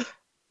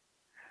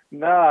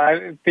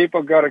 No,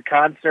 people go to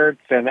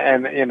concerts and I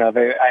know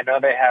they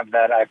have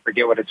that, I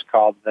forget what it's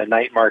called, the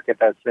night market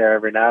that's there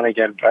every now and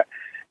again, but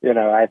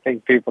I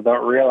think people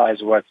don't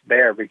realize what's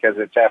there because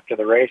it's after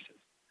the races.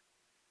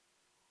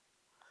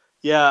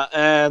 Yeah,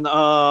 and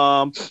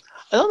I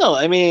don't know.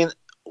 I mean,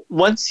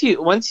 once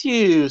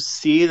you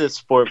see the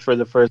sport for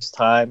the first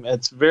time,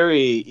 it's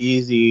very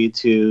easy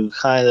to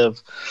kind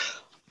of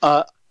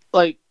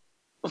like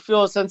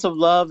feel a sense of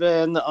love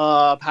and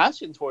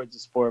passion towards the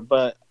sport.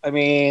 But I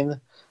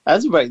mean,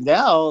 as of right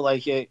now,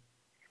 like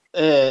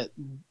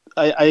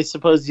I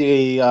suppose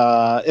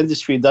the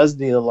industry does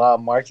need a lot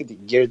of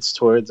marketing geared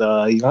towards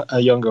a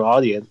younger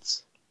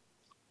audience.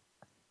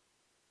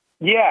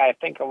 Yeah, I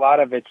think a lot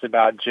of it's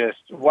about just,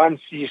 once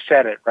you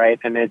said it, right?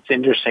 And it's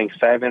interesting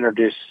because I've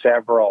introduced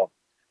several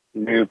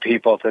new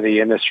people to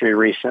the industry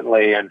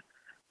recently, and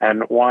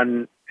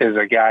one is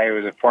a guy who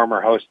was a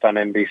former host on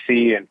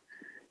NBC, and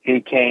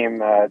he came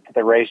to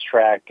the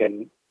racetrack,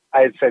 and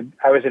I said,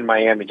 I was in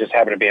Miami, just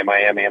happened to be in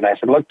Miami, and I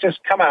said, look,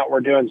 just come out.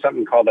 We're doing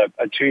something called a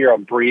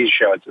 2-year-old breeze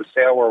show. It's a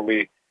sale where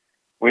we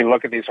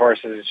look at these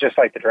horses. It's just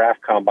like the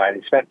draft combine.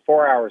 He spent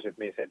 4 hours with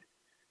me. He said,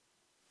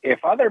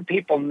 if other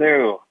people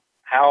knew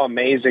how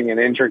amazing and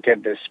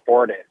intricate this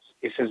sport is,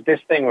 he says, this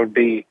thing would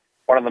be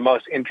one of the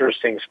most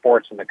interesting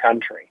sports in the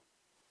country.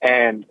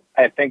 And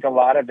I think a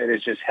lot of it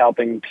is just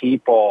helping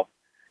people.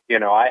 You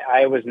know,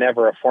 I was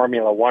never a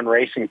Formula One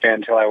racing fan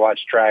until I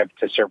watched Drive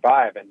to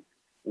Survive. And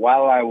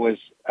while I was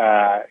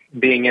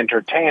being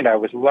entertained, I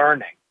was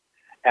learning.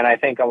 And I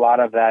think a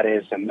lot of that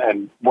is,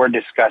 and we're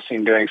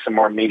discussing doing some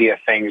more media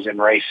things in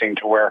racing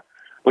to where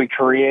we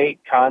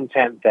create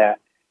content that,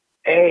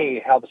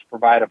 A, helps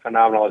provide a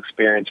phenomenal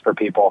experience for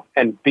people,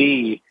 and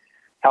B,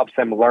 helps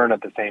them learn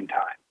at the same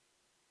time.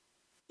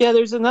 Yeah,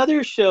 there's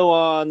another show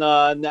on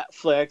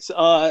Netflix.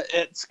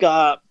 It's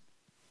got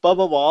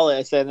Bubba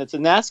Wallace, and it's a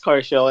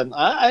NASCAR show, and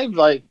I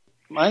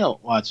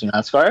don't watch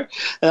NASCAR,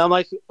 and I'm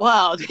like,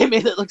 wow, they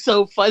made it look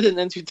so fun and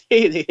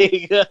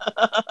entertaining.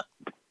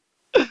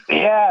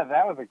 Yeah,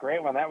 that was a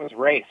great one. That was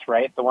Race,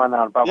 right? The one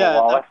on Bubba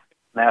Wallace,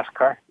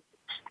 NASCAR.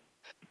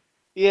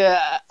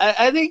 Yeah,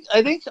 I think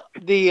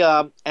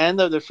the end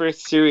of the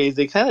first series,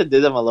 they kind of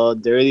did him a little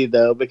dirty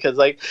though, because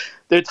like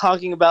they're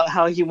talking about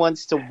how he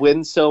wants to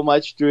win so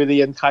much through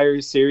the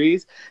entire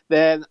series.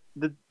 Then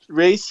the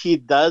race he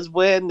does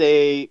win,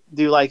 they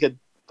do like a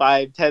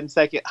 5-10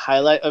 second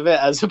highlight of it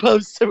as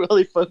opposed to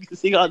really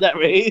focusing on that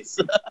race.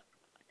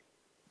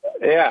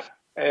 Yeah.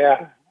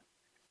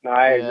 No,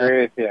 I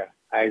agree with you.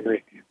 I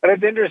agree. But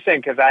it's interesting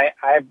because I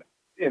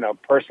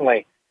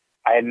personally,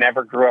 I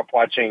never grew up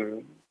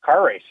watching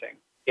car racing,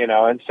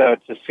 and so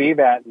to see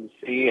that and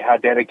see how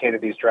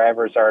dedicated these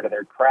drivers are to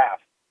their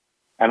craft.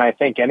 And I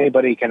think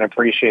anybody can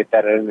appreciate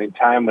that at any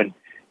time when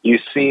you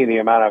see the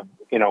amount of,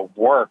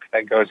 work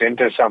that goes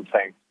into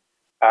something,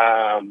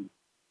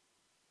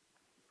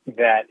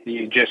 that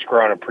you just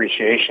grow an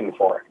appreciation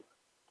for it.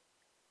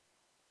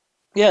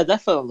 Yeah,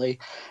 definitely.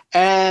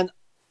 And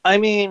I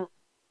mean,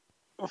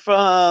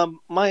 from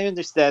my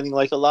understanding,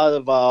 like a lot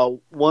of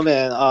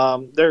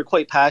women, they're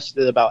quite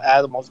passionate about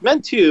animals.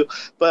 Men too,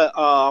 but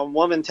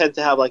women tend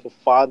to have like a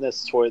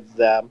fondness towards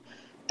them.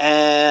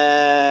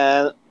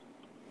 And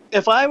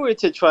if I were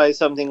to try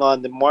something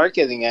on the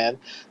marketing end,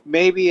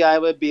 maybe I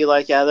would be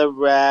like at a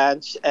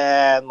ranch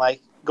and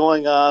like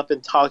going up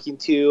and talking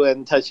to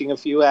and touching a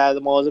few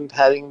animals and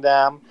petting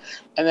them,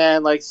 and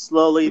then like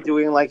slowly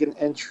doing like an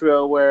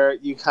intro where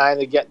you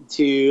kind of get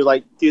to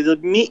like do the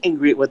meet and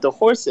greet with the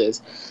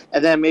horses,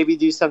 and then maybe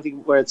do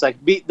something where it's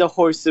like meet the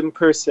horse in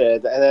person,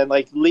 and then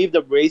like leave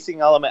the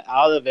racing element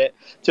out of it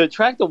to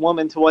attract the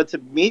woman to want to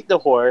meet the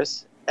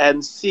horse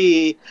and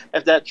see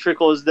if that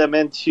trickles them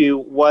into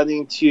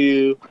wanting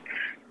to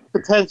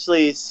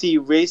potentially see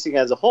racing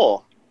as a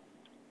whole.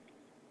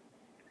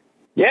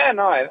 Yeah,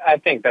 no, I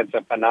think that's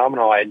a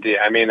phenomenal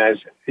idea. I mean, as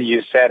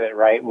you said it,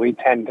 right, we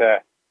tend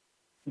to,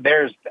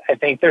 I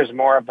think there's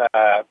more of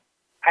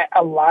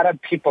a lot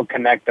of people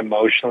connect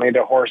emotionally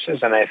to horses,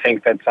 and I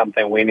think that's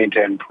something we need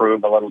to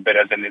improve a little bit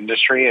as an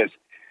industry is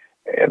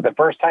the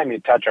first time you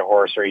touch a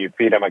horse or you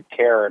feed them a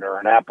carrot or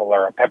an apple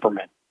or a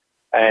peppermint,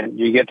 and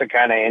you get to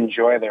kind of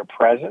enjoy their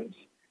presence,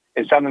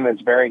 is something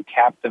that's very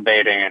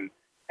captivating,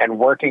 and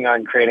working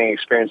on creating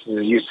experiences,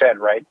 as you said,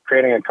 right,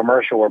 creating a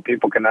commercial where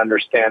people can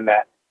understand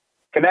that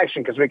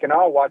connection, because we can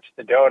all watch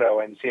the dodo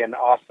and see an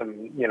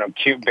awesome,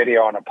 cute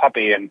video on a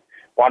puppy and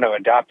want to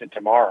adopt it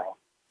tomorrow.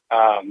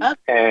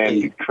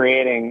 And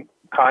creating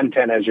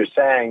content, as you're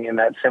saying, in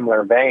that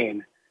similar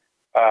vein,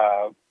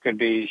 could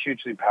be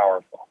hugely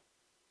powerful.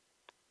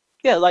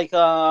 Yeah, like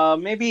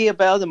maybe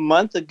about a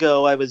month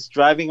ago, I was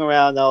driving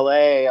around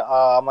LA,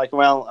 like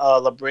around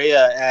La Brea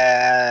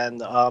and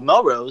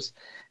Melrose,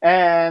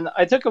 and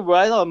I took a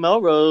ride on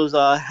Melrose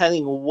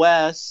heading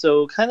west,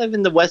 so kind of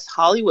in the West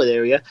Hollywood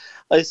area.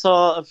 I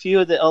saw a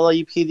few of the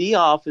LAPD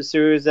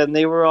officers, and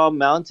they were all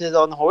mounted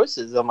on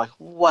horses. I'm like,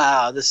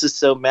 wow, this is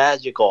so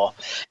magical.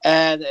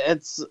 And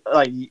it's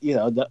like,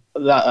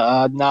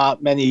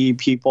 not many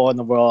people in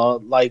the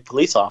world like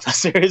police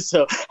officers.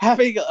 So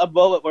having a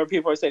moment where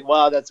people are saying,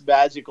 wow, that's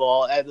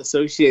magical, and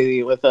associating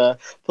it with a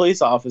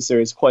police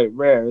officer is quite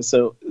rare.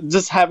 So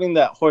just having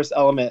that horse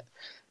element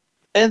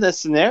in the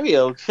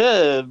scenario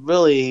could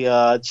really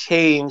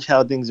change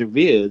how things are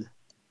viewed.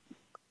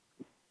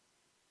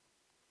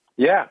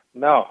 Yeah,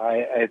 no,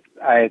 I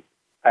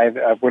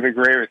would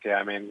agree with you.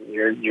 I mean,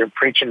 you're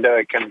preaching to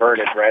the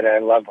converted, right? I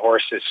love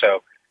horses,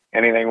 so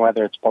anything,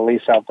 whether it's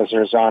police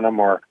officers on them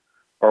or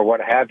what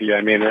have you.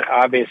 I mean,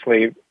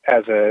 obviously,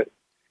 as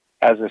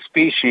a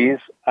species,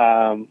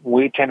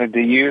 we tended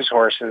to use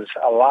horses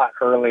a lot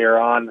earlier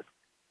on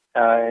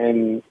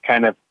in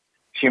kind of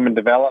human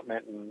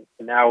development. And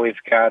now we've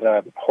got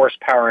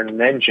horsepower and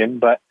an engine,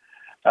 but,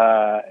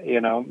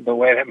 the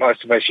way that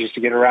most of us used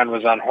to get around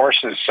was on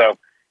horses. So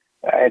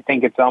I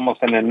think it's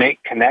almost an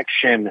innate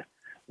connection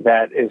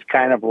that is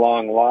kind of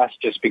long lost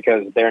just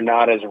because they're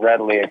not as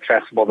readily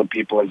accessible to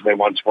people as they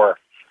once were.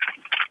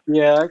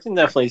 Yeah, I can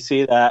definitely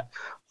see that.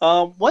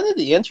 One of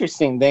the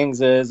interesting things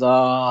is,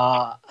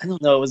 I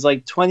don't know, it was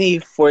like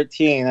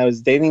 2014. I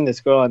was dating this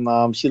girl,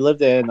 and she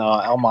lived in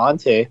El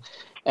Monte,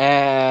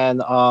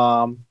 and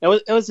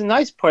it was a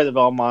nice part of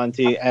El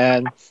Monte.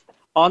 And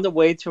on the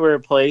way to her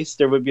place,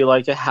 there would be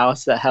like a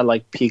house that had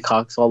like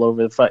peacocks all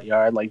over the front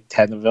yard, like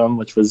 10 of them,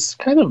 which was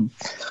kind of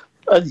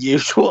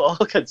unusual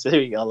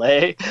considering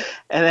LA.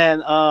 And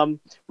then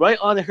right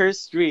on her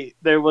street,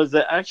 there was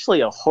actually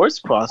a horse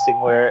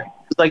crossing where it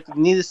was like the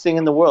neatest thing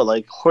in the world.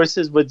 Like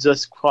horses would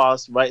just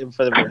cross right in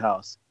front of your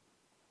house.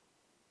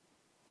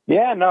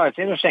 Yeah, no, it's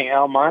interesting.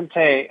 El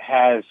Monte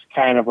has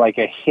kind of like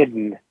a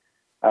hidden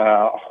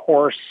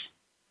horse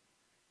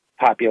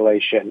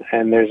population,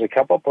 and there's a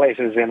couple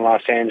places in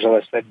Los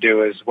Angeles that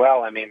do as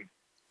well. I mean,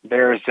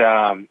 there's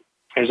a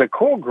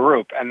cool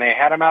group, and they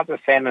had them out to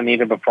Santa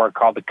Anita before,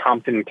 called the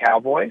Compton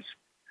Cowboys.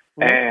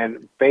 Mm-hmm.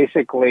 And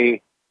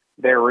basically,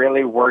 they're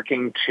really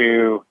working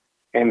to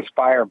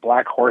inspire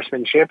black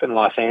horsemanship in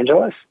Los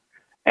Angeles.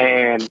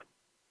 And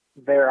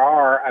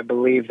I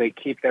believe they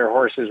keep their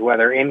horses,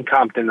 whether in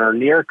Compton or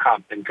near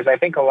Compton, because I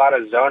think a lot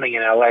of zoning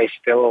in LA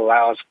still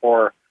allows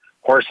for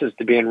horses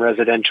to be in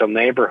residential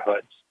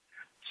neighborhoods.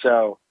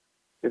 So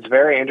it's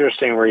very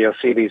interesting where you'll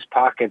see these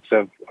pockets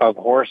of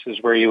horses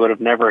where you would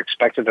have never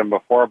expected them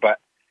before. But,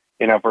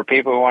 for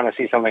people who want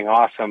to see something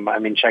awesome, I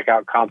mean, check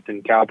out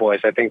Compton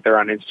Cowboys. I think they're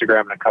on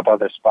Instagram and a couple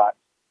other spots.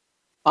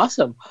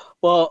 Awesome.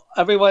 Well,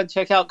 everyone,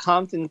 check out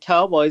Compton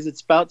Cowboys.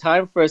 It's about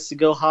time for us to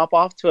go hop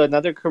off to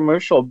another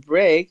commercial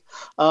break.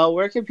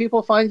 Where can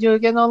people find you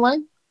again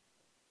online?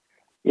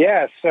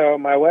 Yeah, so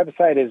my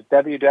website is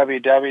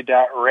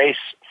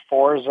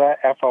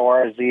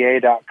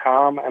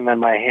www.raceforza.com, and then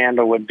my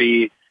handle would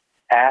be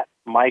at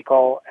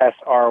Michael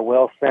S.R.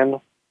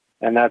 Wilson,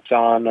 and that's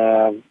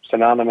on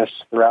synonymous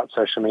throughout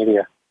social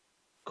media.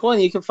 Cool,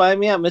 and you can find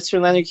me at Mr.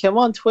 Leonard Kim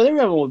on Twitter,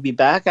 and we'll be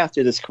back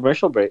after this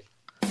commercial break.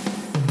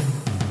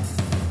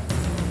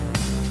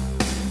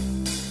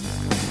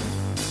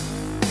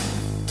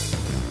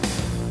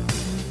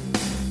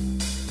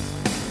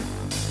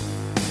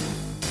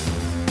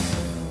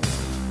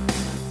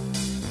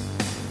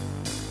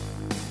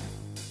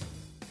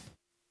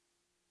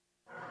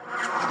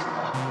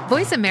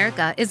 Voice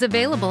America is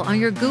available on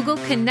your Google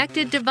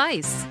connected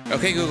device.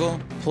 Okay, Google,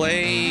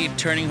 play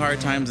Turning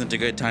Hard Times into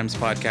Good Times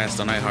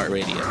podcast on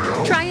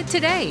iHeartRadio. Try it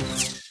today.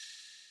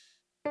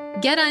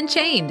 Get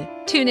Unchained.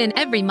 Tune in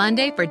every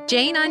Monday for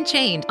Jane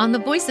Unchained on the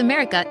Voice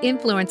America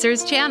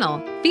Influencers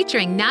channel,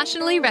 featuring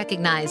nationally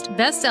recognized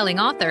best-selling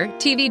author,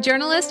 TV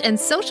journalist, and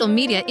social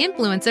media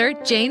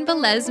influencer Jane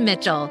Velez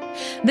Mitchell.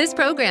 This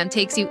program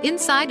takes you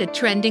inside a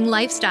trending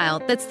lifestyle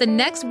that's the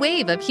next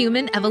wave of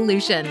human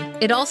evolution.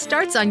 It all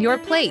starts on your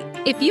plate.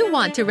 If you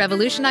want to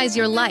revolutionize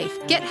your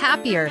life, get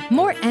happier,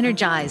 more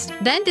energized,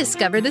 then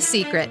discover the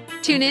secret.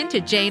 Tune in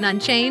to Jane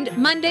Unchained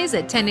Mondays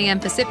at 10 a.m.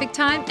 Pacific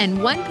Time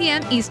and 1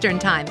 p.m. Eastern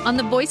Time on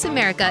the Voice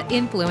America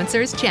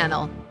Influencers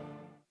channel.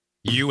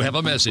 You have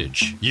a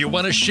message. You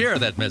want to share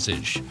that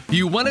message.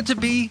 You want it to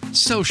be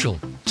social,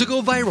 to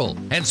go viral,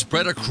 and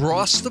spread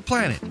across the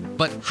planet.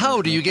 But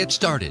how do you get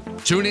started?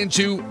 Tune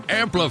into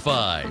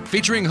Amplify,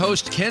 featuring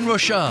host Ken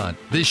Rochon.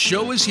 This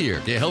show is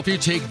here to help you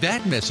take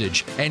that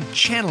message and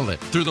channel it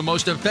through the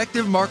most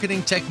effective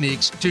marketing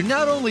techniques to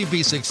not only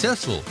be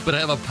successful, but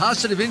have a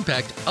positive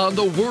impact on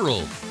the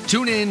world.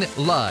 Tune in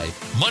live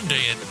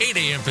Monday at 8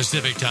 a.m.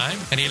 Pacific Time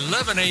and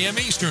 11 a.m.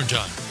 Eastern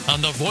Time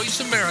on the Voice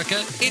America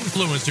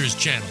Influencers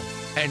channel.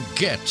 And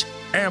get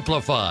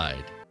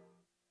amplified.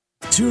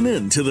 Tune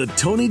in to the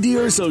Tony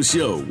D'Urso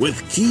Show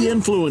with key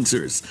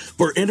influencers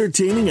for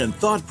entertaining and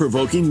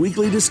thought-provoking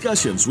weekly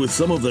discussions with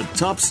some of the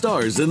top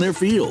stars in their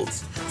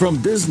fields.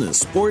 From business,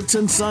 sports,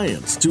 and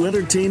science to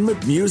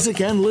entertainment, music,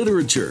 and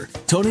literature,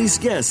 Tony's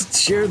guests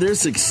share their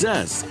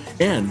success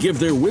and give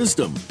their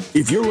wisdom.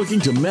 If you're looking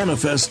to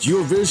manifest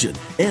your vision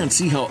and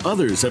see how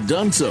others have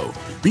done so,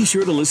 be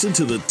sure to listen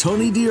to the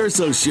Tony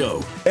D'Urso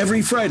Show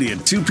every Friday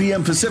at 2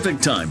 p.m.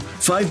 Pacific Time,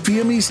 5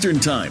 p.m. Eastern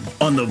Time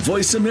on the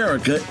Voice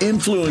America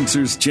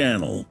Influencers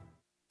channel.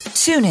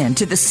 Tune in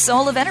to The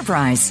Soul of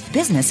Enterprise,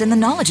 Business in the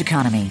Knowledge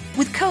Economy,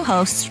 with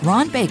co-hosts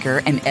Ron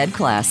Baker and Ed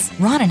Kless.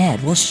 Ron and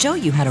Ed will show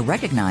you how to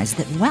recognize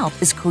that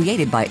wealth is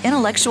created by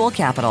intellectual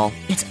capital.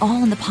 It's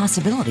all in the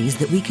possibilities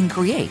that we can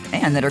create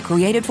and that are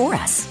created for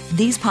us.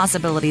 These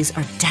possibilities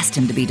are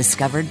destined to be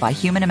discovered by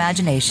human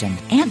imagination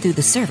and through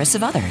the service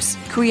of others,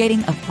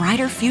 creating a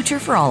brighter future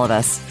for all of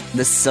us.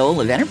 The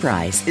Soul of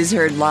Enterprise is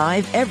heard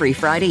live every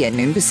Friday at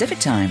noon Pacific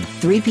Time,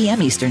 3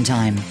 p.m. Eastern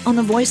Time on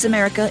the Voice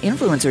America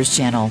Influencers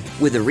channel,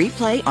 with a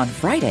replay on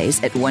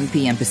Fridays at 1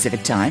 p.m.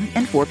 Pacific Time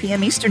and 4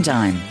 p.m. Eastern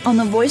Time on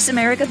the Voice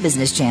America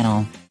Business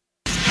channel.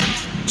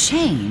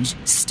 Change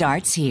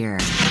starts here.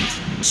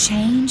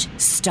 Change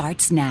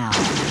starts now.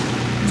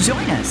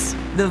 Join us,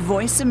 the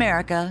Voice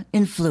America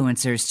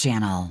Influencers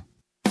Channel.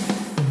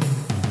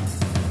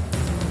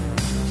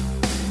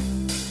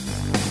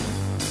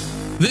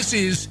 This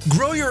is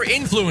Grow Your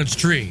Influence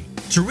Tree.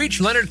 To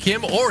reach Leonard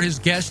Kim or his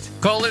guest,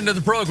 call into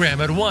the program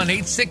at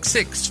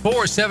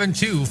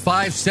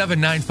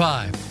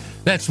 1-866-472-5795.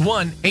 That's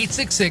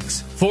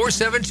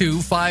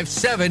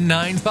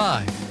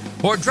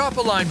 1-866-472-5795. Or drop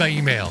a line by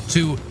email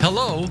to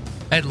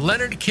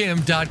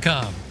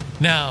hello@leonardkim.com.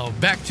 Now,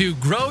 back to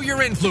Grow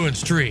Your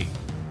Influence Tree.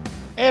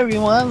 Hey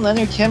everyone,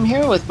 Leonard Kim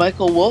here with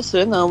Michael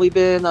Wilson. We've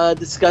been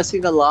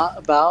discussing a lot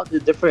about the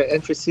different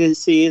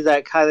intricacies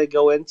that kind of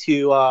go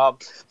into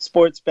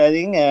sports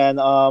betting and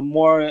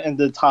more in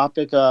the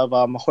topic of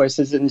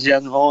horses in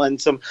general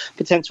and some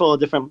potential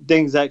different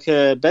things that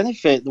could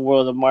benefit the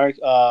world of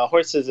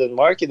horses and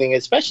marketing,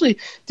 especially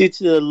due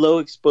to the low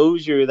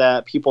exposure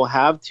that people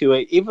have to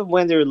it, even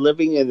when they're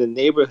living in the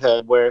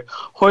neighborhood where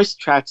horse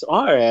tracks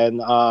are.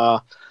 And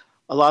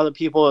a lot of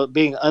people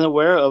being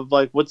unaware of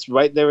like what's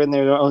right there in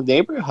their own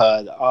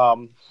neighborhood.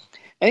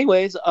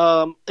 Anyways,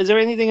 is there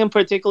anything in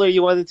particular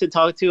you wanted to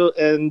talk to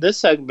in this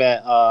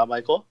segment,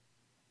 Michael?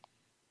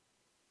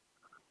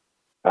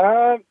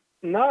 No,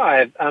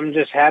 I'm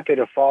just happy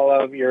to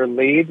follow your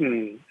lead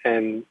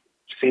and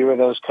see where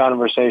those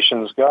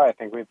conversations go. I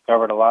think we've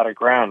covered a lot of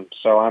ground,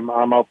 so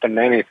I'm open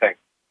to anything.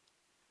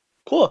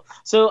 Cool.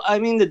 So, I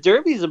mean, the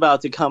Derby's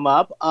about to come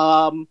up.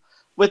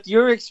 With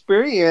your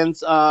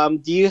experience,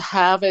 do you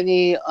have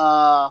any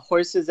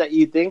horses that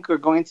you think are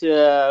going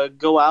to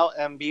go out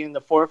and be in the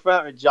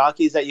forefront, or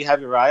jockeys that you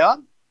have your eye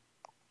on?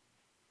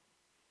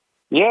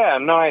 Yeah,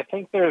 no, I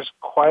think there's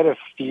quite a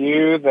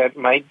few that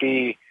might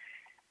be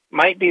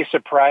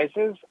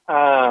surprises.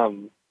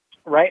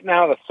 Right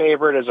now, the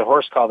favorite is a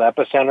horse called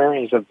Epicenter.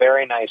 He's a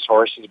very nice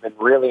horse. He's been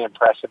really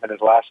impressive in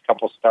his last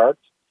couple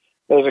starts.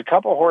 There's a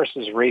couple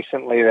horses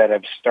recently that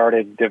have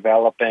started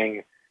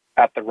developing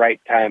at the right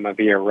time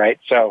of year, right?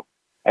 So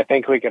I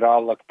think we could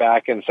all look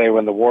back and say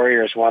when the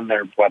Warriors won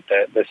their,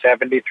 the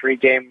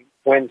 73-game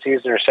win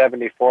season or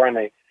 74, and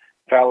they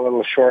fell a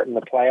little short in the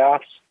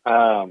playoffs.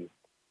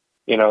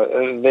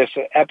 This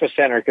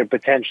Epicenter could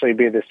potentially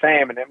be the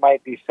same, and it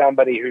might be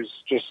somebody who's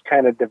just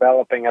kind of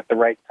developing at the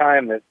right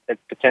time that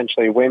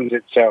potentially wins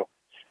it. So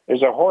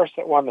there's a horse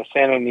that won the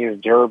Santa Anita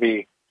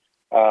Derby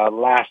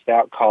last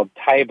out called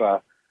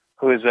Taiba,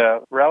 who is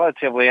a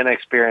relatively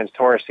inexperienced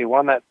horse. He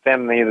won that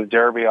Santa Anita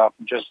Derby off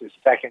just his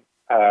second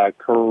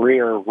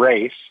career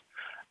race.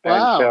 Wow.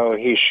 And so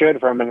he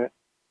should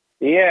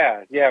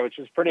which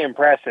is pretty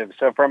impressive.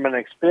 So from an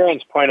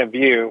experience point of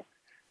view,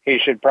 he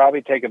should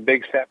probably take a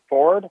big step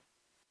forward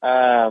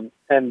and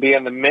be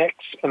in the mix.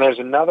 And there's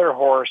another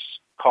horse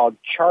called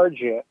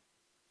Charge It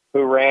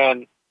who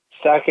ran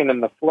second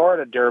in the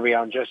Florida Derby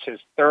on just his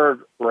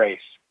third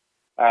race.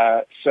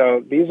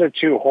 So these are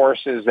two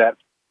horses that,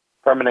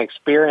 from an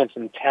experience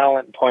and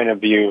talent point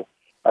of view,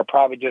 are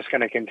probably just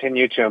going to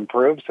continue to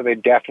improve. So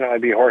they'd definitely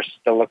be horses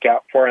to look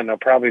out for, and they'll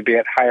probably be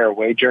at higher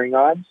wagering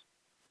odds.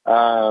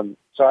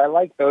 So I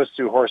like those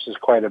two horses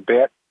quite a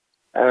bit.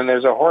 And then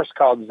there's a horse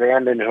called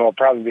Zandon, who will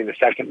probably be the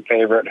second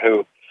favorite,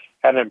 who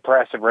had an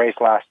impressive race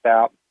last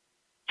out.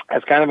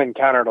 Has kind of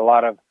encountered a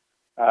lot of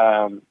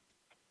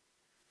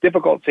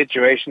difficult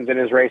situations in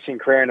his racing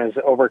career and has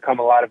overcome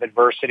a lot of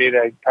adversity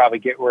to probably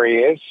get where he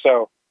is.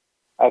 So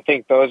I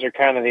think those are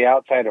kind of the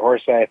outside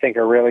horses that I think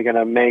are really going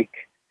to make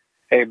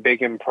a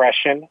big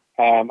impression.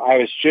 I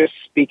was just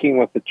speaking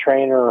with the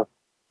trainer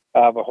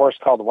of a horse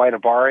called White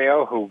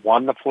Abario, who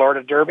won the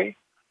Florida Derby.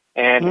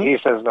 And he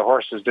says the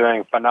horse is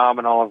doing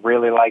phenomenal,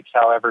 really likes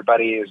how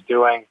everybody is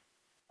doing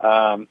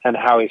and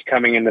how he's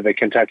coming into the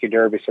Kentucky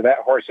Derby. So that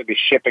horse will be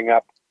shipping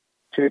up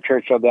to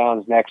Churchill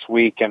Downs next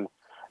week. And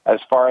as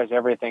far as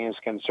everything is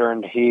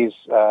concerned, he's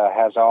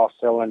has all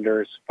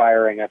cylinders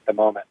firing at the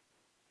moment.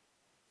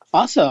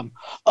 Awesome.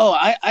 Oh,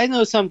 I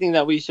know something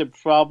that we should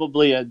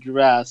probably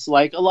address.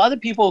 Like, a lot of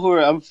people who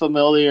are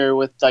unfamiliar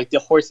with like the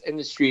horse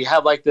industry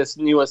have like this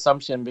new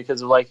assumption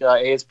because of like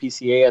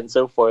ASPCA and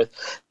so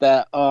forth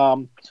that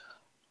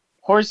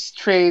horse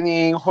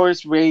training,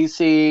 horse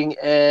racing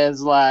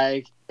is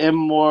like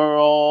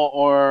immoral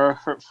or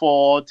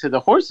hurtful to the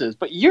horses.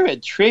 But you're a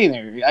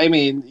trainer. I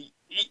mean,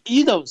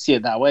 you don't see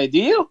it that way, do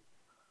you?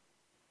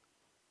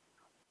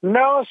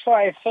 No, so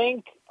I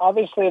think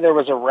obviously there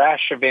was a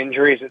rash of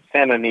injuries at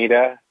Santa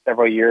Anita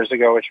several years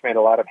ago, which made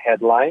a lot of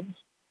headlines.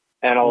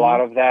 And a lot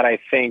of that, I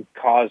think,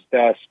 caused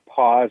us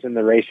pause in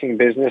the racing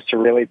business to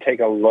really take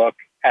a look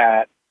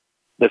at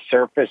the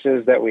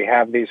surfaces that we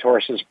have these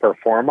horses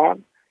perform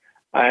on.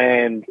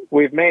 And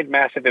we've made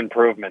massive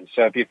improvements.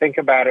 So if you think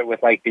about it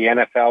with like the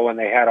NFL when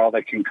they had all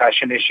the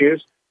concussion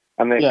issues,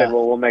 and they said,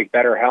 well, we'll make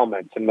better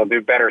helmets and they'll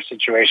do better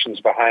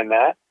situations behind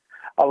that.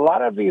 A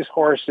lot of these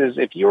horses,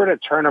 if you were to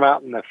turn them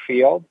out in the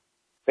field,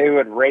 they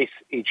would race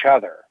each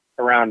other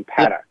around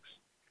paddocks.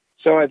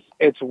 So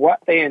it's what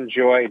they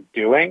enjoy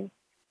doing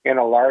in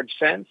a large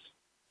sense.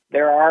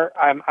 There are,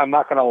 I'm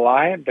not going to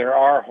lie, there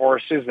are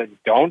horses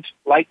that don't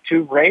like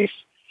to race,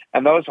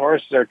 and those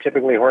horses are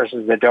typically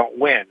horses that don't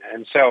win.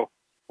 And so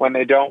when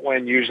they don't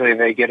win, usually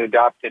they get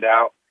adopted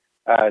out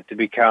to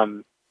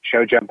become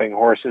show jumping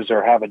horses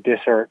or have a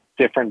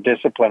different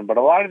discipline. But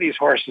a lot of these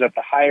horses at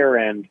the higher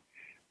end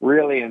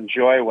really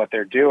enjoy what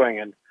they're doing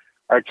and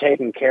are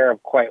taken care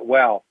of quite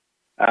well.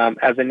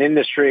 As an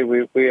industry,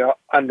 we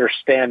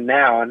understand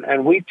now,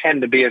 and we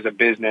tend to be, as a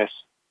business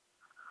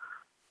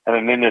and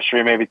an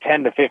industry, maybe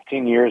 10 to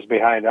 15 years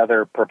behind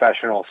other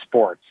professional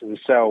sports. And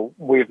so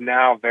we've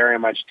now very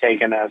much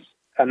taken, as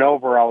an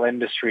overall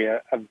industry,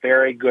 a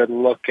very good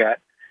look at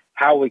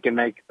how we can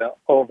make the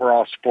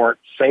overall sport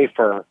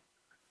safer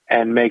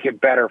and make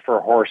it better for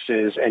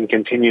horses and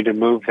continue to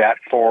move that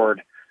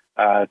forward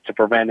to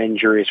prevent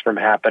injuries from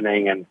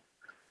happening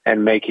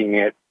and making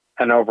it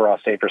an overall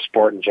safer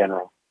sport in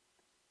general.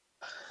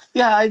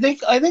 Yeah, I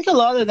think a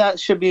lot of that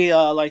should be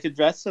like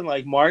addressed in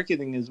like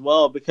marketing as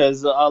well,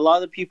 because a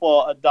lot of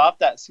people adopt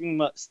that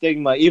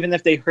stigma even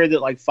if they heard it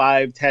like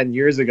 5-10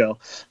 years ago.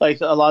 Like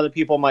a lot of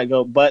people might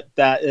go, but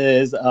that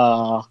is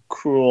a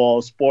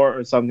cruel sport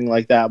or something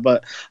like that.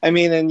 But I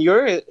mean, in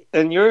your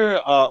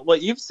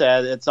what you've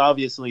said, it's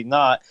obviously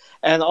not.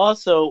 And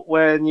also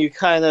when you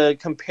kind of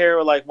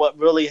compare like what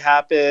really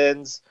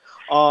happens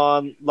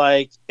on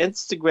like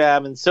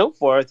Instagram and so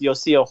forth, you'll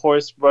see a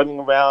horse running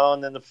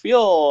around in the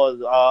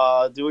field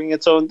doing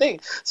its own thing.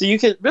 So you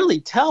can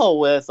really tell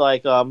with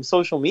like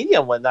social media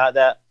and whatnot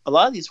that a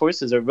lot of these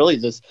horses are really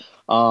just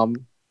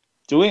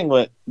doing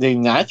what they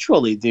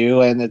naturally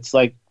do, and it's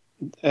like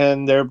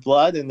in their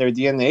blood and their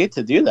DNA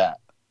to do that.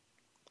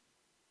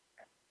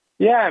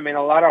 Yeah, I mean,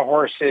 a lot of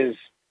horses,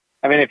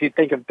 I mean, if you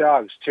think of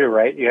dogs too,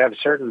 right? You have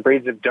certain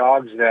breeds of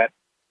dogs that,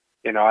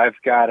 you know, I've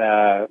got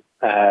a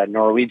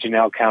Norwegian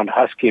Elkhound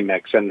Husky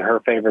mix, and her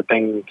favorite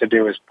thing to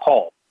do is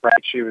pull,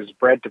 right? She was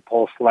bred to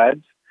pull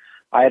sleds.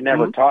 I had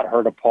never taught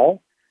her to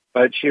pull,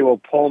 but she will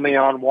pull me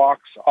on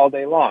walks all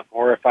day long.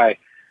 Or if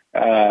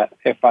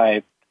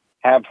I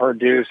have her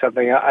do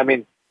something, I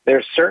mean,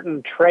 there's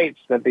certain traits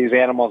that these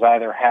animals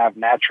either have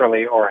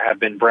naturally or have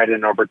been bred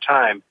in over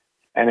time,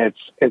 and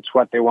it's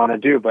what they want to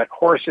do. But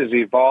horses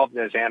evolved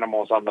as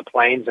animals on the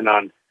plains and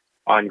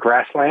on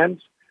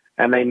grasslands,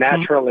 and they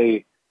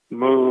naturally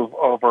move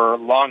over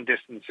long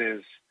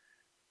distances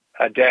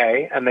a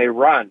day, and they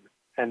run,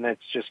 and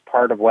that's just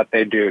part of what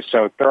they do.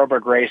 So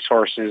thoroughbred race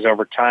horses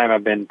over time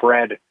have been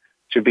bred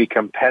to be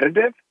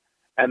competitive,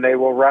 and they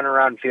will run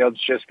around fields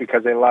just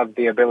because they love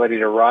the ability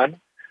to run.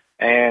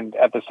 And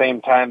at the same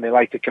time, they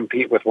like to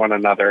compete with one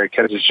another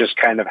because it's just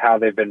kind of how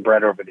they've been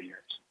bred over the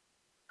years.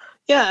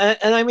 Yeah,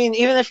 and I mean,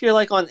 even if you're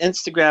like on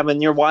Instagram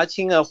and you're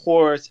watching a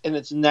horse in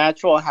its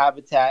natural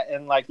habitat,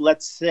 and like,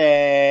 let's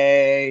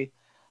say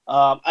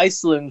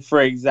Iceland,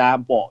 for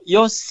example,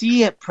 you'll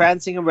see it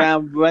prancing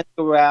around, running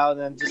around,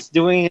 and just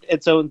doing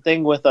its own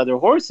thing with other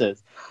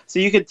horses. So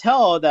you could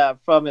tell that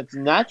from its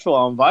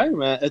natural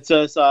environment, it's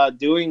just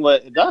doing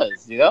what it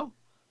does, you know?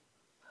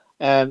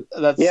 And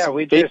that's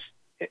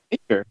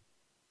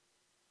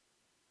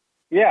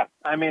Yeah,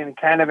 I mean,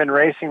 kind of in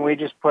racing, we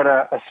just put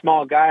a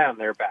small guy on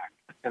their back.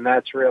 And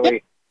that's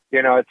really,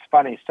 you know, it's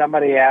funny.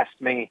 Somebody asked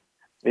me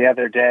the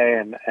other day,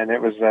 and it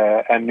was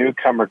a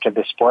newcomer to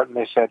the sport, and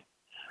they said,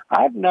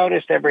 I've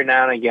noticed every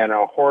now and again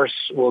a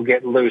horse will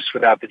get loose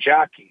without the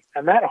jockey,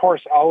 and that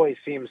horse always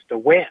seems to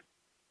win.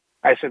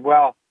 I said,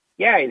 well,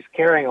 yeah, he's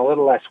carrying a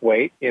little less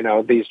weight. You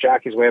know, these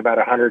jockeys weigh about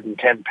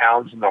 110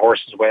 pounds, and the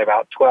horses weigh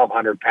about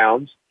 1,200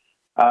 pounds.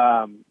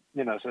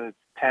 You know, so it's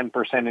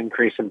 10%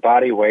 increase in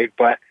body weight.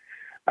 But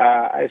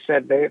I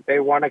said they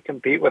want to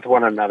compete with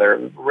one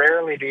another.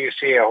 Rarely do you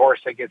see a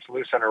horse that gets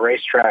loose on a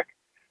racetrack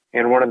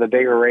in one of the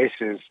bigger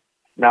races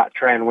not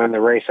try and win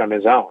the race on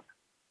his own.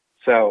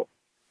 So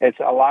it's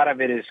a lot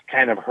of it is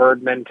kind of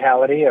herd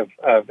mentality of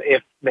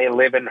if they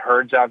live in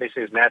herds,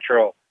 obviously as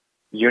natural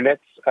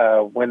units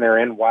when they're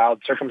in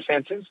wild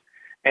circumstances.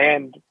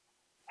 And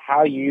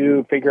how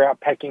you figure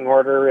out pecking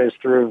order is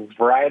through a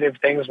variety of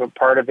things, but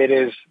part of it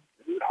is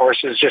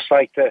horses just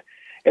like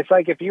it's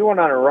like if you went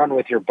on a run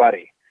with your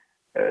buddy,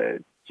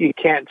 you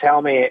can't tell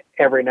me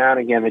every now and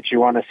again that you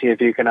want to see if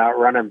you can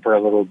outrun him for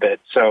a little bit.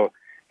 So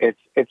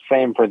it's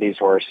same for these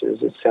horses.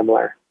 It's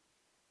similar.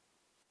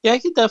 Yeah, I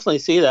can definitely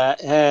see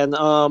that, and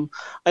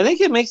I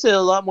think it makes it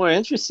a lot more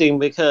interesting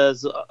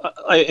because,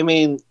 I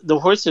mean, the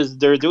horses,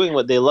 they're doing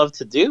what they love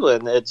to do,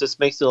 and it just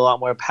makes it a lot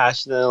more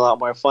passionate, a lot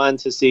more fun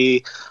to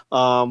see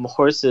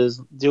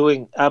horses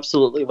doing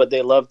absolutely what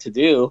they love to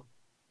do.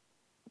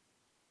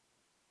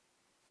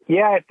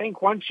 Yeah, I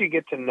think once you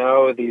get to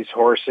know these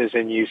horses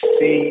and you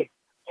see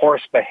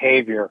horse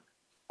behavior,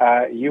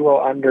 you will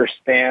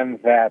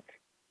understand that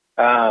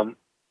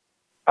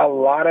a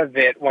lot of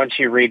it, once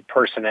you read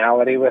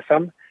personality with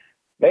them,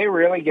 they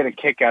really get a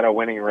kick out of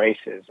winning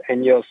races.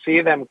 And you'll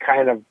see them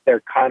kind of, their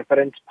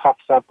confidence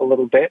puffs up a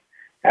little bit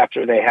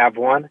after they have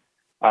won.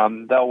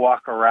 They'll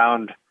walk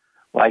around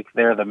like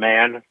they're the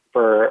man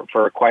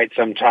for quite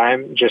some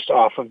time just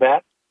off of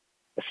that.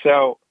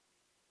 So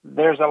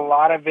there's a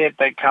lot of it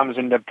that comes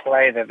into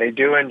play that they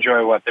do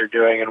enjoy what they're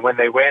doing. And when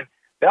they win,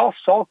 they'll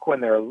sulk when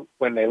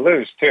they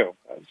lose too.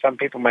 Some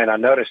people may not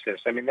notice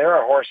this. I mean, there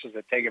are horses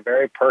that take it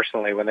very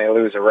personally when they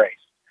lose a race.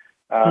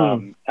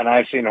 And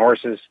I've seen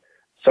horses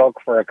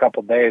sulk for a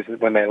couple days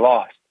when they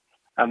lost.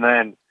 And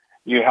then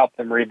you help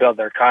them rebuild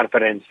their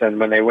confidence. And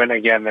when they win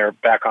again, they're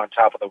back on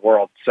top of the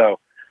world. So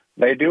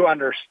they do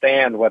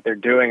understand what they're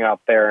doing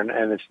out there.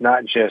 And it's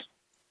not just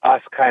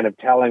us kind of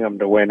telling them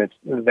to win.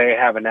 They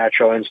have a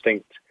natural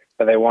instinct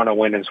that they want to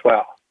win as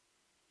well.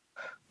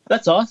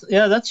 That's awesome.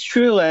 Yeah, that's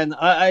true. And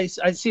I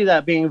see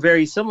that being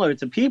very similar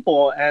to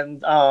people.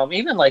 And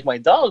even like my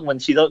dog, when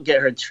she don't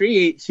get her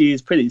treat,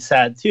 she's pretty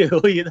sad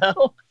too, you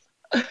know?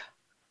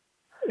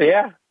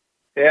 Yeah.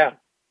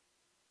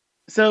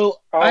 So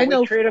I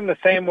know we treat them the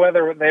same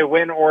whether they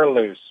win or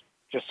lose,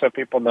 just so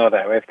people know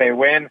that. If they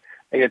win,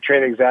 they get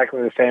treated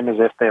exactly the same as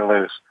if they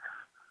lose.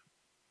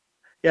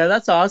 Yeah,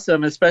 that's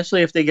awesome,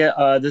 especially if they get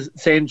the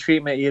same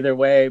treatment either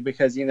way,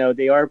 because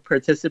they are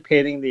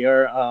participating. They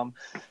are.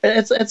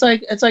 It's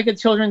like a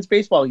children's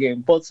baseball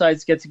game. Both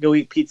sides get to go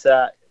eat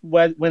pizza,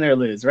 win or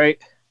lose, right?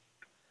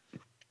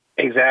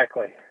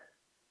 Exactly.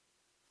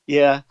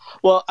 Yeah.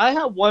 Well, I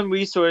have one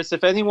resource.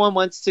 If anyone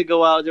wants to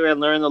go out there and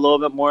learn a little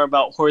bit more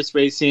about horse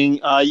racing,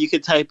 you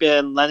could type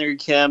in Leonard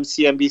Kim,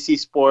 CNBC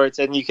Sports,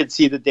 and you could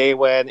see the day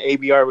when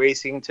ABR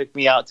Racing took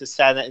me out to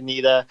Santa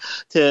Anita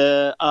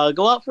to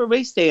go out for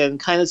race day and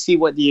kind of see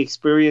what the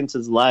experience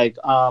is like.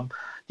 Do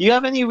you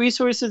have any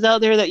resources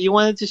out there that you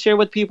wanted to share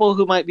with people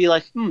who might be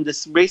like,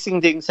 this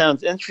racing thing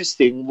sounds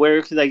interesting.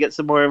 Where could I get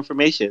some more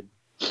information?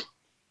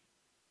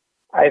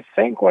 I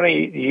think when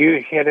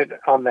you hit it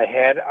on the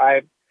head,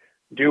 I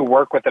do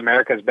work with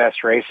America's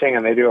Best Racing,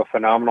 and they do a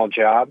phenomenal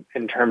job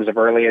in terms of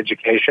early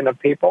education of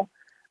people.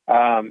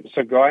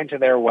 So going to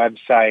their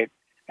website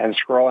and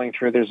scrolling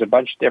through, there's a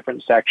bunch of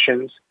different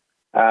sections.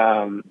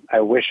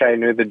 I wish I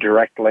knew the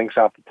direct links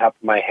off the top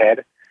of my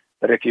head,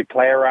 but if you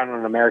play around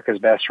on America's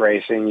Best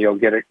Racing, you'll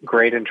get a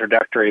great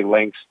introductory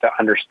links to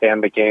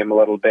understand the game a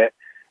little bit.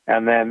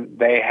 And then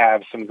they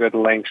have some good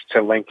links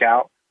to link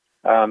out.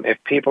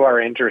 If people are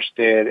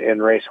interested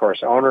in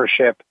racehorse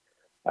ownership,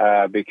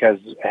 because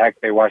heck,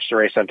 they watched the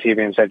race on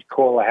TV and said,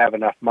 cool, I have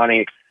enough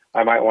money,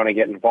 I might want to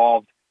get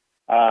involved.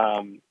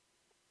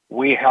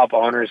 We help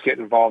owners get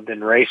involved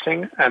in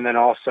racing, and then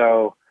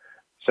also,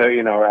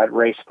 at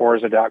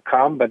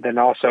raceforza.com, but then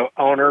also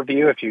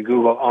OwnerView. If you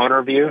Google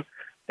OwnerView,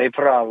 they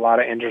put out a lot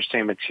of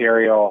interesting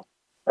material,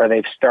 or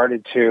they've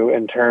started to,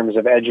 in terms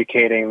of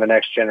educating the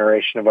next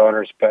generation of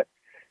owners. But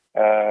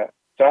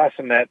it's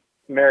awesome that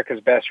America's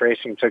Best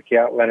Racing took you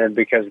out, Leonard,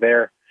 because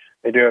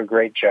they do a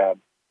great job.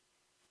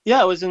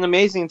 Yeah, it was an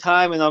amazing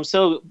time, and I'm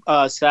so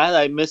sad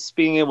I missed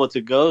being able to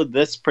go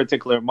this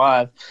particular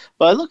month.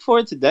 But I look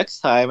forward to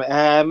next time,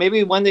 and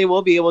maybe one day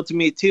we'll be able to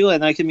meet too,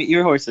 and I can meet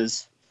your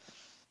horses.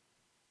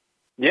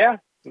 Yeah,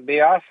 it'd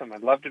be awesome.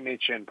 I'd love to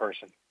meet you in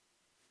person.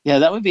 Yeah,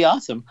 that would be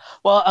awesome.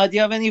 Well, do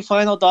you have any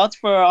final thoughts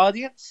for our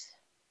audience?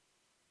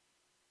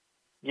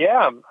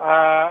 Yeah,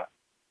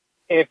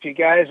 if you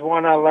guys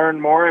want to learn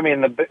more,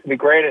 the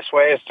greatest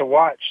way is to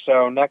watch.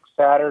 So next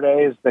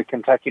Saturday is the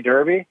Kentucky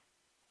Derby.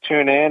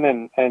 Tune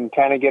in and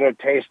kind of get a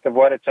taste of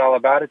what it's all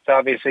about. It's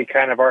obviously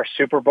kind of our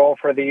Super Bowl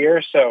for the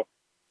year. So,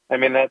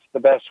 that's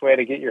the best way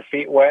to get your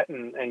feet wet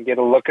and get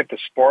a look at the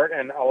sport.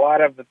 And a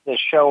lot of the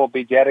show will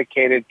be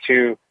dedicated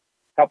to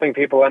helping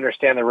people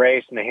understand the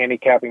race and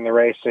handicapping the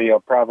race. So you'll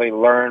probably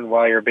learn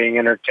while you're being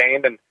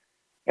entertained.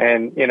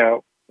 And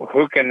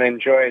who can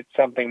enjoy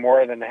something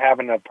more than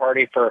having a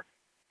party for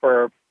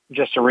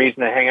just a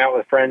reason to hang out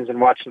with friends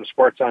and watch some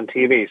sports on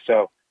TV.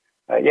 So,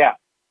 yeah.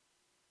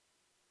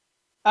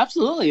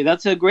 Absolutely.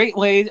 That's a great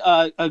way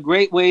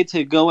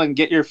to go and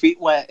get your feet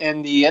wet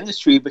in the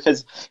industry,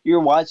 because you're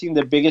watching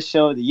the biggest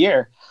show of the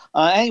year.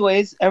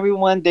 Anyways,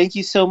 everyone, thank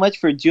you so much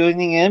for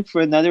joining in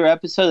for another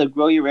episode of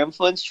Grow Your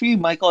Influence Tree.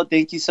 Michael,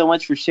 thank you so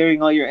much for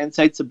sharing all your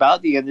insights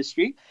about the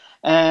industry.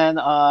 And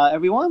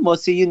everyone, we'll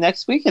see you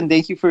next week. And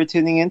thank you for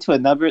tuning in to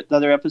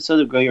another episode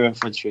of Grow Your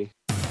Influence Tree.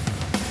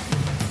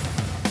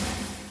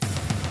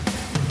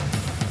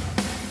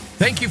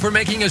 Thank you for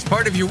making us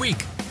part of your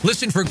week.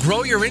 Listen for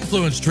Grow Your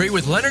Influence Tree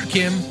with Leonard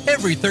Kim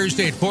every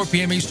Thursday at 4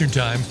 p.m. Eastern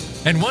Time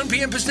and 1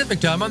 p.m. Pacific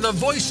Time on the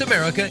Voice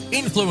America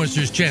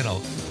Influencers channel.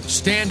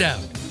 Stand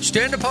out,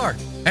 stand apart,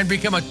 and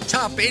become a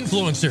top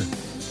influencer.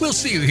 We'll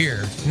see you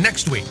here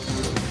next week.